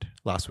in the end,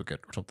 last wicket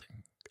or something.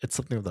 It's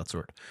something of that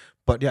sort.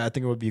 But yeah, I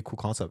think it would be a cool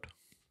concept.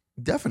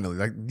 Definitely,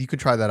 like you could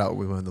try that out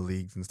with one of the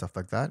leagues and stuff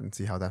like that, and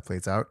see how that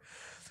plays out.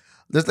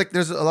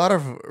 There's a lot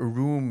of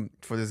room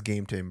for this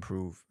game to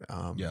improve.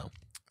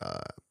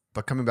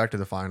 But coming back to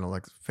the final,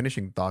 like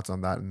finishing thoughts on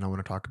that, and I want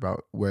to talk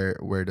about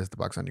where does the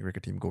Pakistani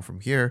cricket team go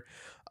from here?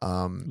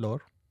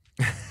 Lord.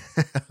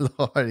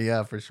 Lord,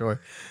 yeah, for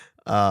sure.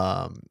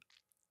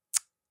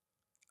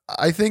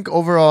 I think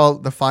overall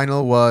the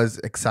final was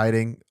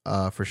exciting,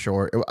 for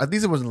sure. At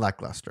least it wasn't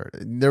lackluster.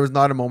 There was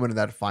not a moment in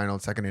that final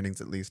second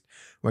innings, at least,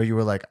 where you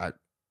were like, I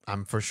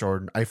for sure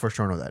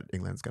know that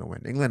England's gonna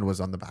win. England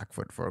was on the back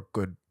foot for a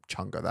good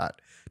chunk of that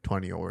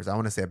 20 overs. I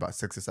want to say about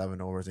 6 or 7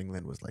 overs.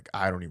 England was like,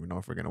 I don't even know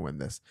if we're gonna win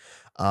this.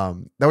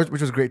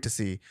 Which was great to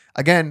see.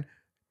 Again,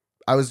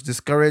 I was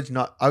discouraged.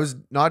 I was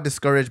not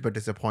discouraged, but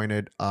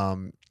disappointed.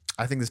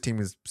 I think this team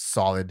is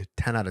solid,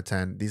 10 out of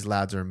 10. These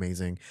lads are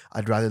amazing.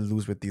 I'd rather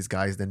lose with these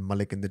guys than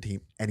Malik in the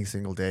team any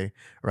single day,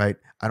 right?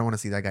 I don't want to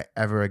see that guy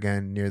ever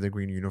again near the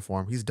green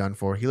uniform. He's done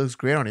for. He looks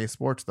great on A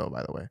Sports, though,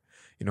 by the way.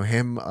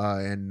 Him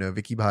and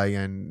Vicky Bhai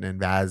and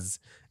Vaz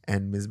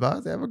and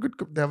Misbah, they have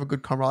a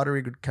good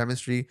camaraderie, good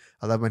chemistry.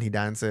 I love when he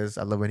dances.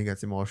 I love when he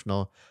gets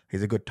emotional.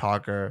 He's a good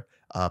talker,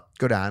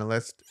 good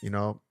analyst,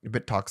 a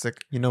bit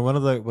toxic. One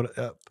of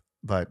the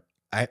But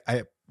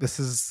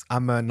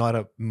I'm not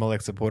a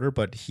Malik supporter,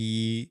 but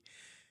he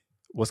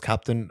was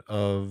captain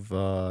of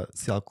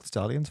Seattle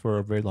Stallions for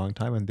a very long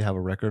time, and they have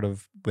a record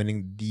of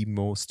winning the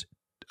most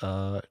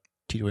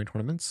T20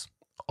 tournaments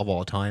of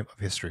all time of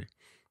history.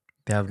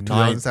 They have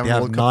 2007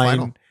 World Cup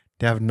final.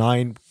 They have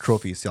 9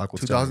 trophies. Seattle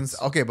Stallions.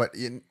 Okay, but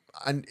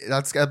and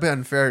that's a bit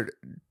unfair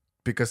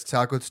because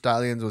Seattle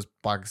Stallions was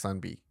Pakistan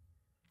B.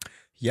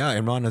 Yeah,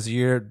 Imran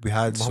Nazir. We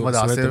had Mohammad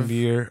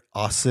Asif.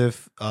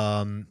 Asif.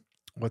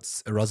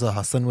 Raza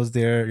Hassan was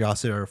there.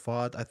 Yasir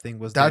Arafat, I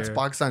think, was That's there.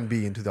 Pakistan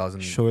B in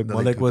 2000. Shoaib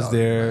Malik was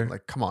there. Man.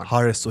 Like, come on.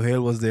 Haris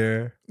Sohail was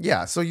there.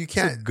 Yeah, so you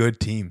can't. It's a good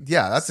team.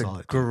 Yeah, that's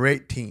Solid a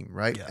great team,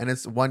 right? Yeah. And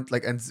it's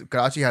and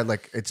Karachi had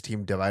like its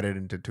team divided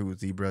into 2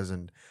 Zebras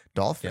and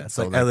Dolphins. Yeah, it's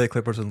so like LA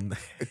Clippers and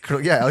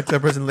LA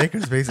Clippers and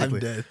Lakers, basically. I'm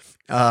dead.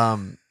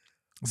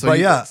 So but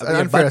it's yeah, an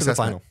unfair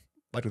assessment.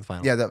 Back to the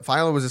final. Yeah, the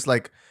final was just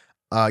like,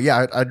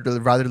 I'd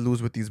rather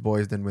lose with these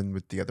boys than win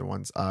with the other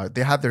ones.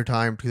 They had their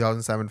time.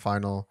 2007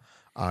 final,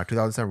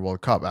 2007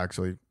 World Cup.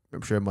 Actually,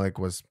 I'm sure Malik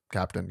was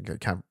captain.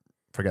 Can't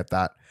forget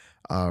that.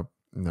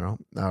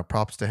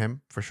 Props to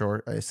him for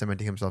sure.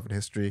 Cementing himself in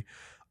history.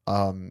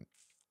 I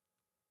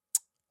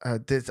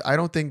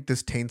don't think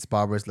this taints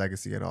Babar's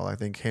legacy at all. I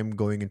think him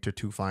going into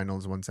 2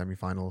 finals, 1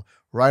 semifinal,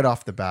 right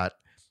off the bat,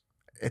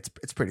 it's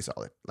pretty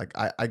solid. Like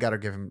I gotta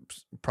give him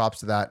props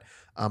to that.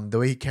 The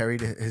way he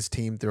carried his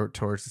team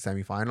towards the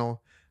semifinal,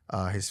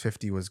 his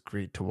 50 was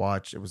great to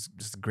watch. It was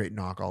just a great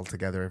knock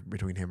altogether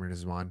between him and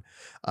Rizwan.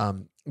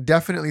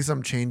 Definitely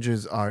some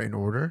changes are in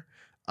order.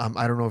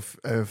 I don't know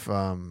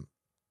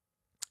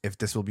if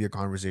this will be a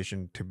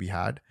conversation to be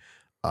had,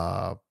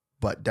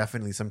 but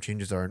definitely some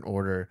changes are in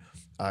order.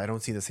 I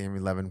don't see the same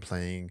 11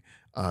 playing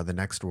the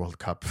next World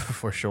Cup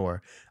for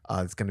sure.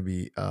 It's going to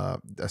be a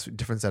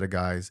different set of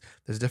guys.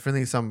 There's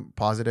definitely some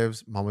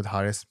positives. Mohammad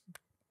Haris,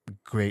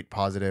 great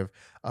positive.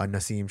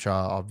 Naseem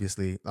Shah,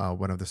 obviously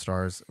one of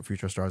the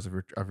future stars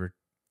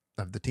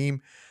of the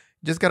team.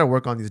 Just got to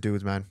work on these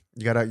dudes, man.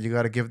 You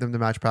gotta give them the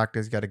match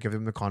practice. You got to give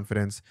them the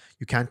confidence.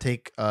 You can't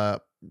take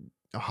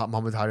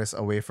Mohammad Haris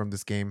away from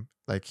this game.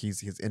 Like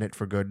he's in it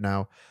for good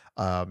now.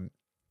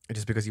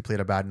 Just because he played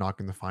a bad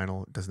knock in the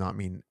final does not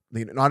mean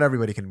not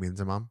everybody can win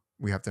Zamam.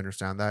 We have to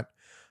understand that.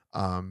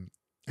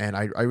 And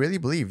I really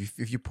believe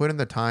if you put in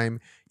the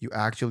time, you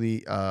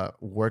actually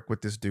work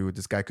with this dude,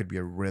 this guy could be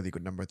a really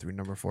good number 3,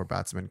 number 4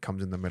 batsman,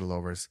 comes in the middle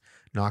overs,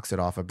 knocks it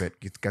off a bit,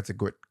 gets a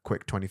good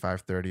quick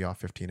 25, 30 off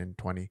 15 and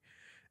 20,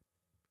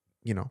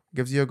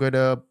 gives you a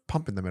good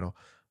pump in the middle.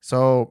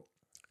 So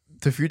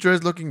the future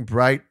is looking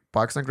bright.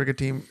 Pakistan cricket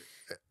team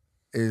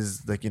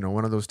is like,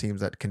 one of those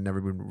teams that can never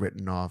be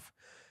written off.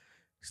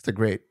 It's a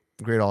great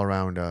all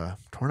around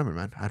tournament,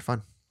 man. I had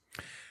fun.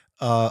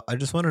 I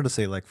just wanted to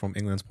say, like, from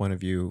England's point of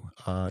view,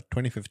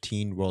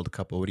 2015 World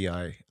Cup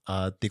ODI,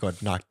 they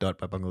got knocked out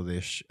by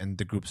Bangladesh in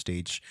the group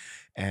stage,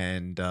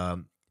 and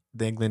the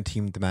England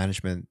team, the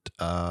management,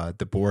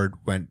 the board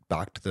went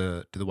back to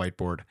the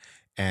whiteboard,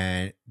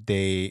 and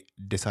they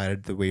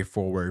decided the way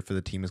forward for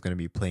the team is going to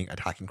be playing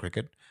attacking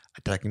cricket,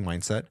 attacking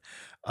mindset,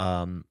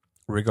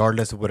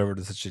 regardless of whatever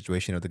the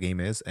situation of the game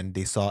is, and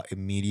they saw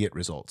immediate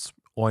results.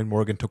 Owen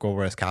Morgan took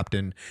over as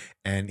captain,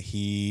 and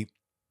he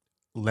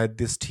led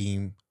this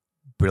team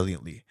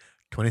brilliantly.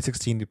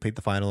 2016, they played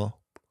the final.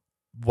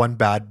 One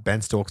bad Ben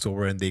Stokes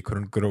over and they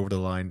couldn't get over the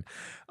line.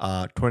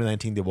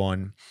 2019 they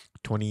won.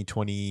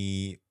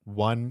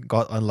 2021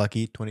 got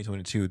unlucky.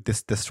 2022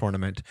 this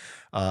tournament,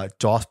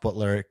 Josh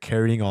Butler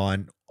carrying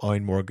on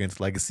Owen Morgan's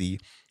legacy,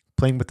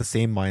 playing with the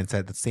same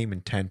mindset, the same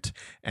intent,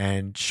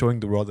 and showing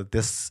the world that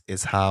this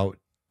is how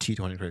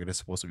T20 cricket is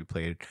supposed to be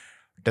played.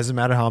 Doesn't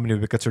matter how many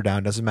wickets are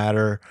down. Doesn't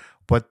matter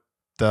what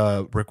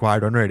the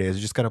required run rate is.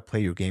 You just gotta play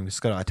your game. You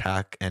just gotta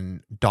attack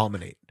and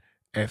dominate.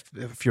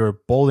 If you're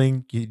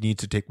bowling, you need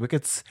to take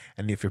wickets,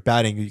 and if you're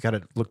batting, you got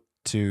to look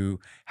to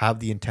have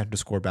the intent to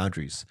score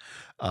boundaries.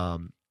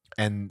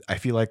 And I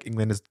feel like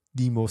England is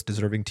the most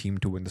deserving team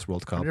to win this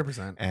World Cup.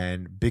 100%.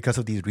 And because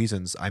of these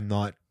reasons, I'm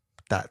not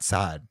that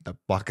sad that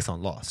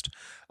Pakistan lost.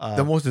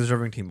 The most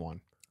deserving team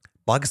won.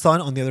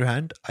 Pakistan, on the other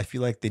hand, I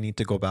feel like they need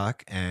to go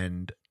back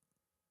and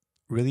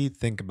really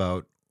think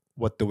about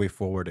what the way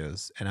forward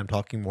is. And I'm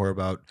talking more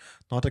about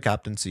not the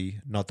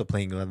captaincy, not the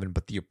playing 11,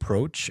 but the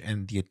approach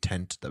and the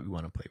intent that we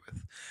want to play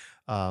with.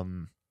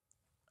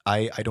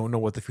 I don't know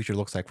what the future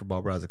looks like for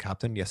Babar as a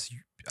captain. Yes,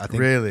 I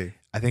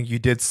think you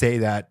did say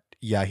that.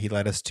 Yeah, he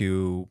led us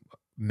to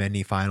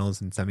many finals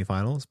and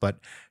semifinals, but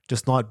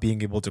just not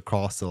being able to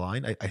cross the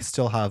line. I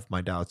still have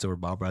my doubts over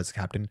Babar as a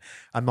captain.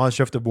 I'm not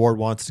sure if the board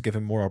wants to give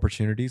him more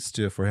opportunities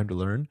for him to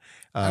learn,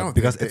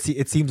 because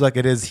it seems like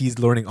he's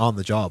learning on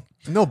the job.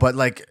 No, but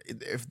like,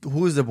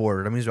 who is the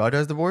board? That means Raja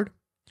is the board?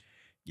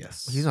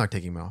 Yes. He's not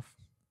taking him off.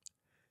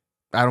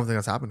 I don't think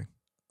that's happening.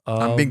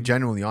 I'm being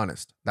genuinely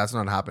honest. That's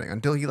not happening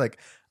until he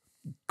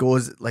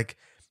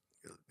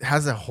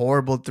has a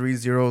horrible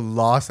 3-0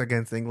 loss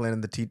against England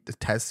in the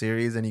test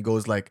series, and he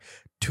goes like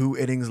 2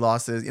 innings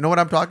losses. You know what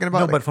I'm talking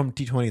about? No, but from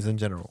T20s in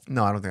general.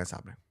 No, I don't think that's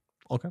happening.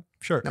 Okay,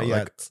 sure. No,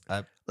 yeah,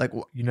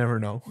 you never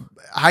know.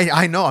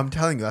 I know. I'm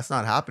telling you, that's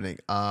not happening.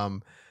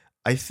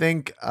 I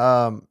think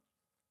Babar,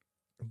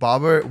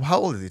 how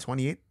old is he?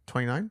 28,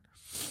 29?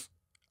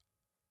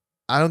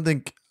 I don't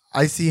think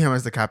I see him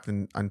as the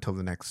captain until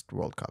the next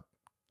World Cup,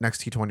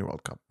 next T20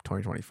 World Cup,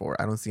 2024.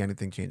 I don't see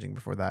anything changing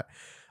before that.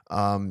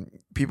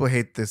 People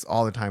hate this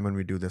all the time when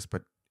we do this,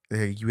 but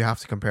you have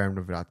to compare him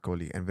to Virat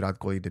Kohli, and Virat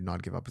Kohli did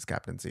not give up his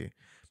captaincy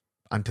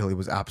until it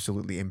was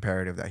absolutely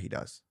imperative that he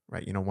does.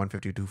 Right?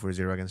 152 for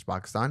 0 against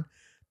Pakistan.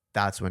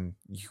 That's when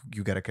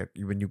you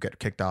get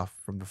kicked off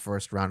from the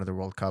first round of the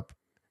World Cup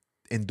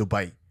in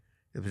Dubai,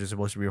 which is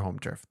supposed to be your home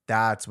turf.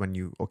 That's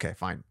when okay,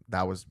 fine,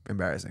 that was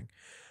embarrassing,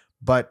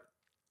 but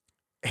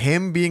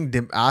him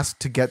being asked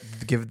to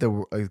give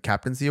the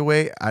captaincy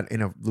away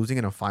losing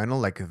in a final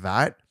like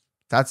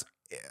that's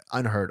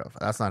unheard of.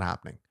 That's not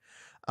happening.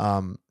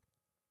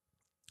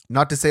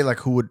 Not to say like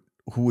who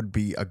would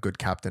be a good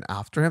captain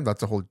after him.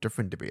 That's a whole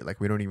different debate. Like,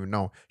 we don't even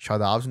know.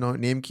 Shadab's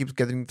name keeps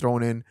getting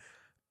thrown in.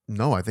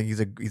 No, I think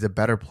he's a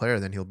better player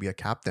than he'll be a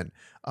captain.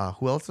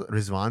 Who else?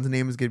 Rizwan's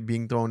name is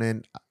being thrown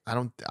in. I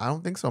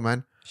don't think so,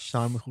 man.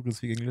 Shan Masood can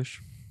speak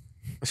English.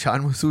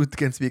 Shan Masood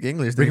can speak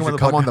English. Then he should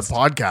come on the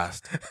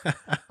podcast.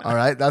 All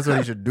right, that's what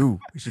he should do.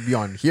 He should be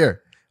on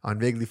here on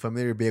Vaguely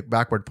Familiar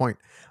Backward Point.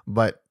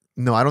 But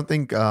no, I don't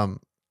think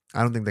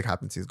the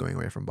captaincy is going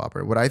away from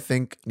Babar. What I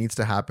think needs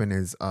to happen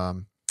is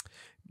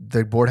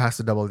the board has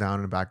to double down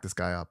and back this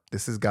guy up.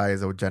 This guy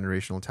is a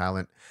generational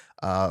talent.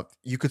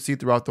 You could see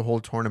throughout the whole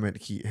tournament,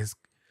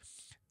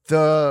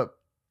 the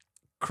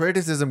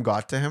criticism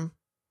got to him.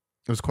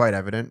 It was quite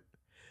evident.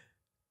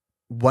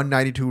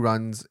 192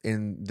 runs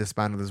in the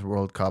span of this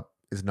World Cup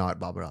is not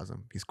Babar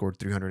Azam. He scored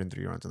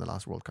 303 runs in the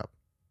last World Cup,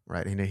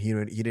 right? He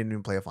didn't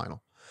even play a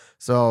final.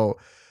 So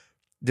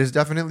there's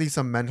definitely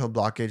some mental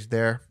blockage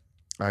there.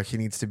 He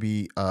needs to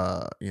be,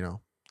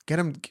 give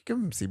him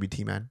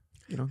CBT, man.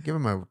 Give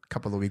him a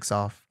couple of weeks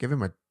off. Give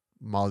him a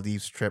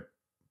Maldives trip,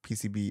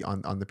 PCB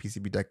on the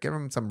PCB deck. Give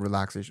him some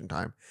relaxation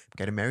time.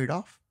 Get him married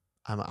off.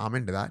 I'm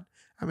into that.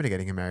 I'm into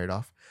getting him married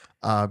off.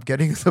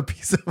 Getting us a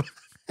piece of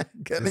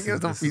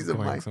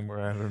mind.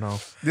 Somewhere, I don't know.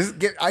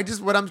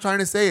 What I'm trying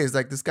to say is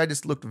like this guy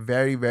just looked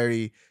very,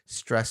 very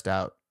stressed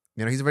out.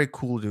 He's a very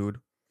cool dude.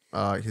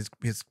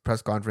 His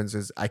press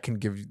conferences, I can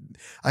give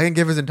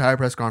his entire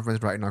press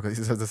conference right now because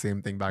he says the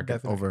same thing back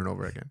over and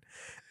over again.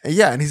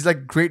 And he's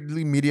like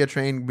greatly media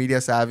trained,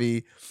 media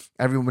savvy.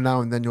 Every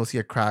now and then you'll see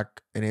a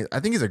crack in it. I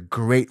think he's a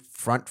great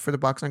front for the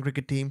Pakistan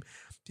cricket team.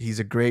 He's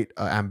a great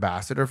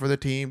ambassador for the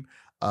team.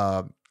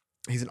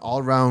 He's an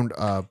all-round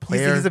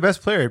player. He's the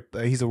best player.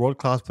 He's a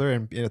world-class player,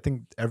 and I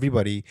think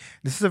everybody.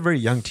 This is a very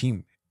young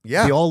team.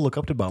 Yeah, they all look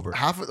up to Babar.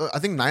 I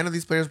think 9 of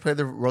these players played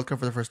the World Cup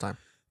for the first time.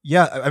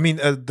 Yeah, I mean,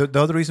 the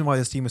other reason why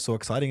this team is so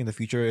exciting in the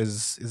future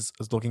is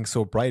looking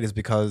so bright is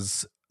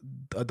because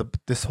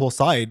this whole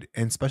side,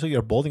 and especially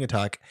our bowling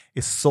attack,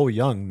 is so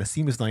young.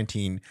 Naseem is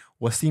 19,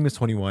 Wasim is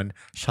 21,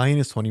 Shaheen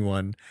is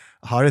 21,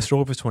 Haris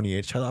Rauf is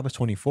 28, Shadab is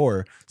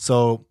 24.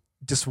 So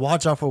just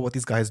watch out for what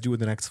these guys do in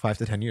the next 5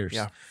 to 10 years.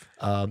 Yeah.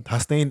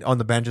 Hasnain on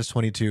the bench is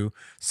 22.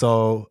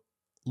 So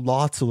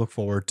lots to look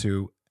forward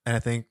to. And I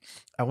think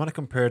I want to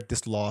compare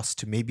this loss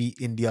to maybe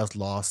India's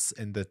loss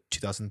in the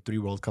 2003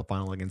 World Cup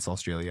final against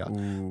Australia.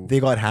 Ooh. They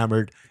got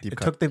hammered. Deep it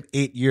cut. took them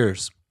 8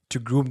 years to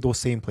groom those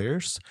same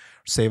players,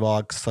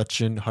 Sehwag,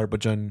 Sachin,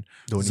 Harbhajan,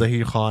 Dhoni.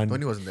 Zahir Khan,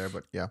 Dhoni wasn't there,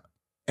 but yeah.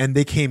 and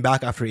they came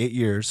back after 8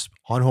 years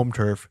on home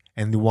turf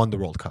and they won the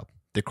World Cup.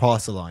 They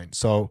crossed the line.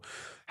 So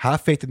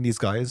have faith in these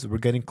guys. We're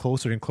getting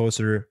closer and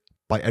closer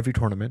by every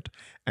tournament.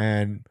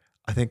 And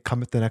I think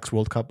come at the next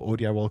World Cup,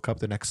 ODI World Cup,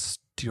 the next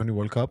T20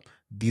 World Cup,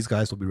 these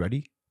guys will be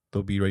ready.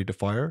 They'll be ready to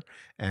fire.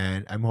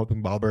 And I'm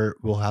hoping Babar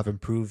will have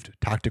improved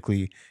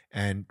tactically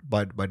and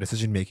by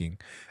decision making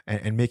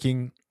and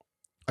making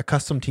a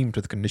custom team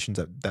to the conditions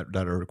that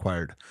are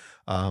required.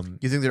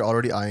 You think they're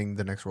already eyeing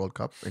the next World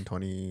Cup in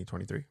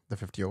 2023, the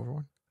 50 over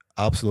one?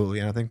 Absolutely.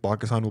 And I think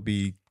Pakistan will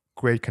be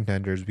great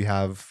contenders. We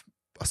have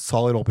a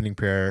solid opening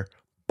pair,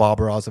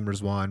 Babar Azam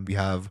Rizwan. We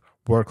have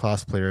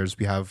world-class players.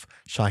 We have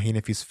Shaheen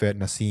if he's fit,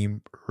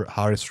 Naseem,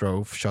 Haris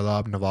Rauf,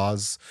 Shalab,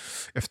 Nawaz,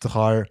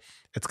 Iftikhar.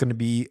 It's going to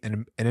be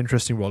an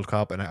interesting World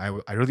Cup, and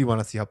I really want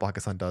to see how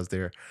Pakistan does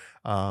there.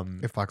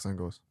 If Pakistan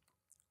goes.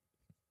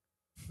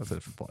 That's a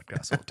different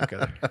podcast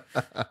altogether.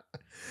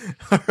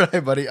 All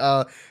right, buddy.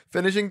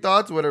 Finishing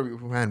thoughts. What are we?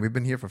 Man, we've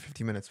been here for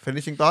 50 minutes.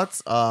 Finishing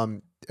thoughts.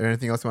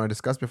 Anything else you want to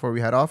discuss before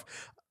we head off?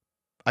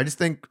 I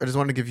just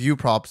want to give you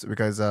props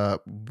because I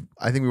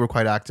think we were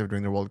quite active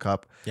during the World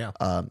Cup. Yeah.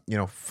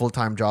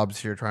 Full-time jobs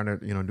here, trying to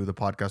do the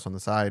podcast on the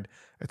side.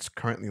 It's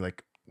currently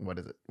like, what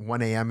is it,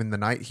 1 a.m. in the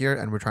night here,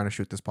 and we're trying to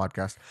shoot this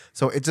podcast.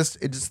 So it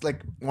just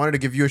like wanted to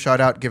give you a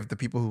shout out, give the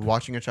people who are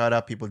watching a shout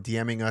out, people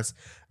DMing us,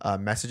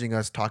 messaging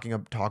us,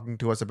 talking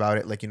to us about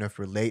it. Like, if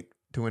we're late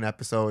to an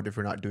episode, if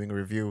we're not doing a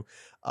review,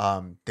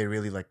 they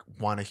really like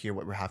want to hear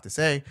what we have to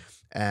say.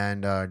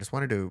 And just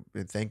wanted to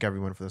thank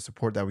everyone for the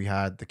support that we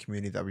had, the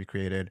community that we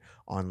created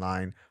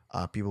online.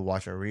 People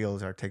watch our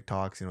reels, our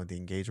TikToks, they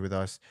engage with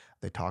us,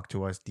 they talk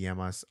to us, DM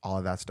us, all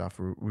of that stuff.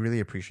 We really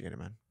appreciate it,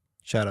 man.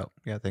 Shout out.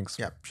 Yeah, thanks.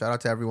 Yeah, shout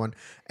out to everyone.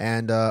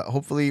 And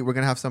hopefully we're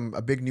going to have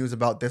a big news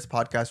about this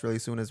podcast really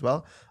soon as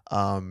well.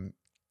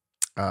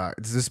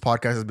 This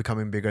podcast is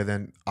becoming bigger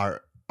than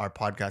our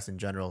podcast in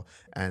general.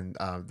 And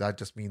that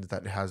just means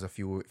that it has a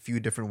few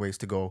different ways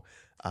to go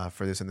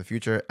for this in the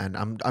future. And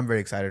I'm very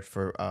excited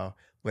for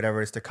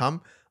whatever is to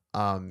come.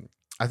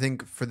 I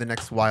think for the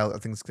next while, I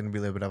think it's going to be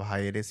a little bit of a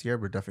hiatus here.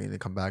 We're definitely going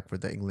to come back for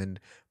the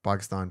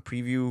England-Pakistan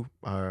preview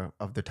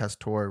of the test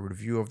tour,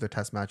 review of the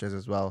test matches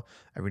as well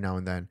every now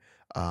and then.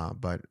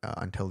 But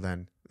until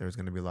then, there's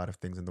going to be a lot of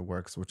things in the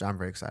works, which I'm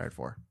very excited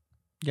for.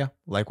 Yeah,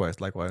 likewise.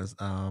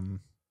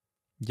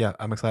 Yeah,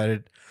 I'm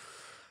excited.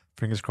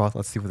 Fingers crossed.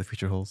 Let's see what the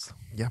future holds.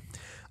 Yeah.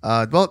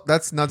 Well,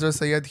 that's Nazar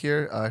Sayed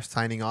here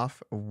signing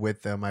off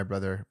with my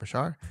brother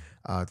Bashar.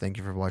 Thank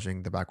you for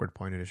watching the Backward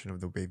Point edition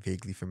of the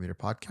Vaguely Familiar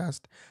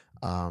podcast.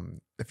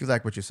 If you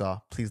like what you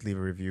saw, please leave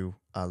a review,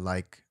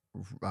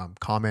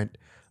 comment,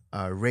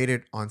 rate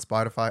it on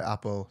Spotify,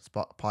 Apple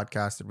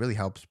Podcasts. It really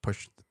helps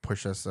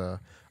push us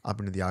up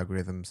into the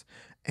algorithms.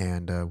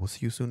 And we'll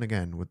see you soon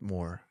again with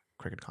more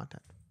cricket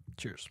content.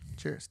 Cheers.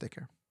 Cheers. Take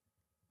care.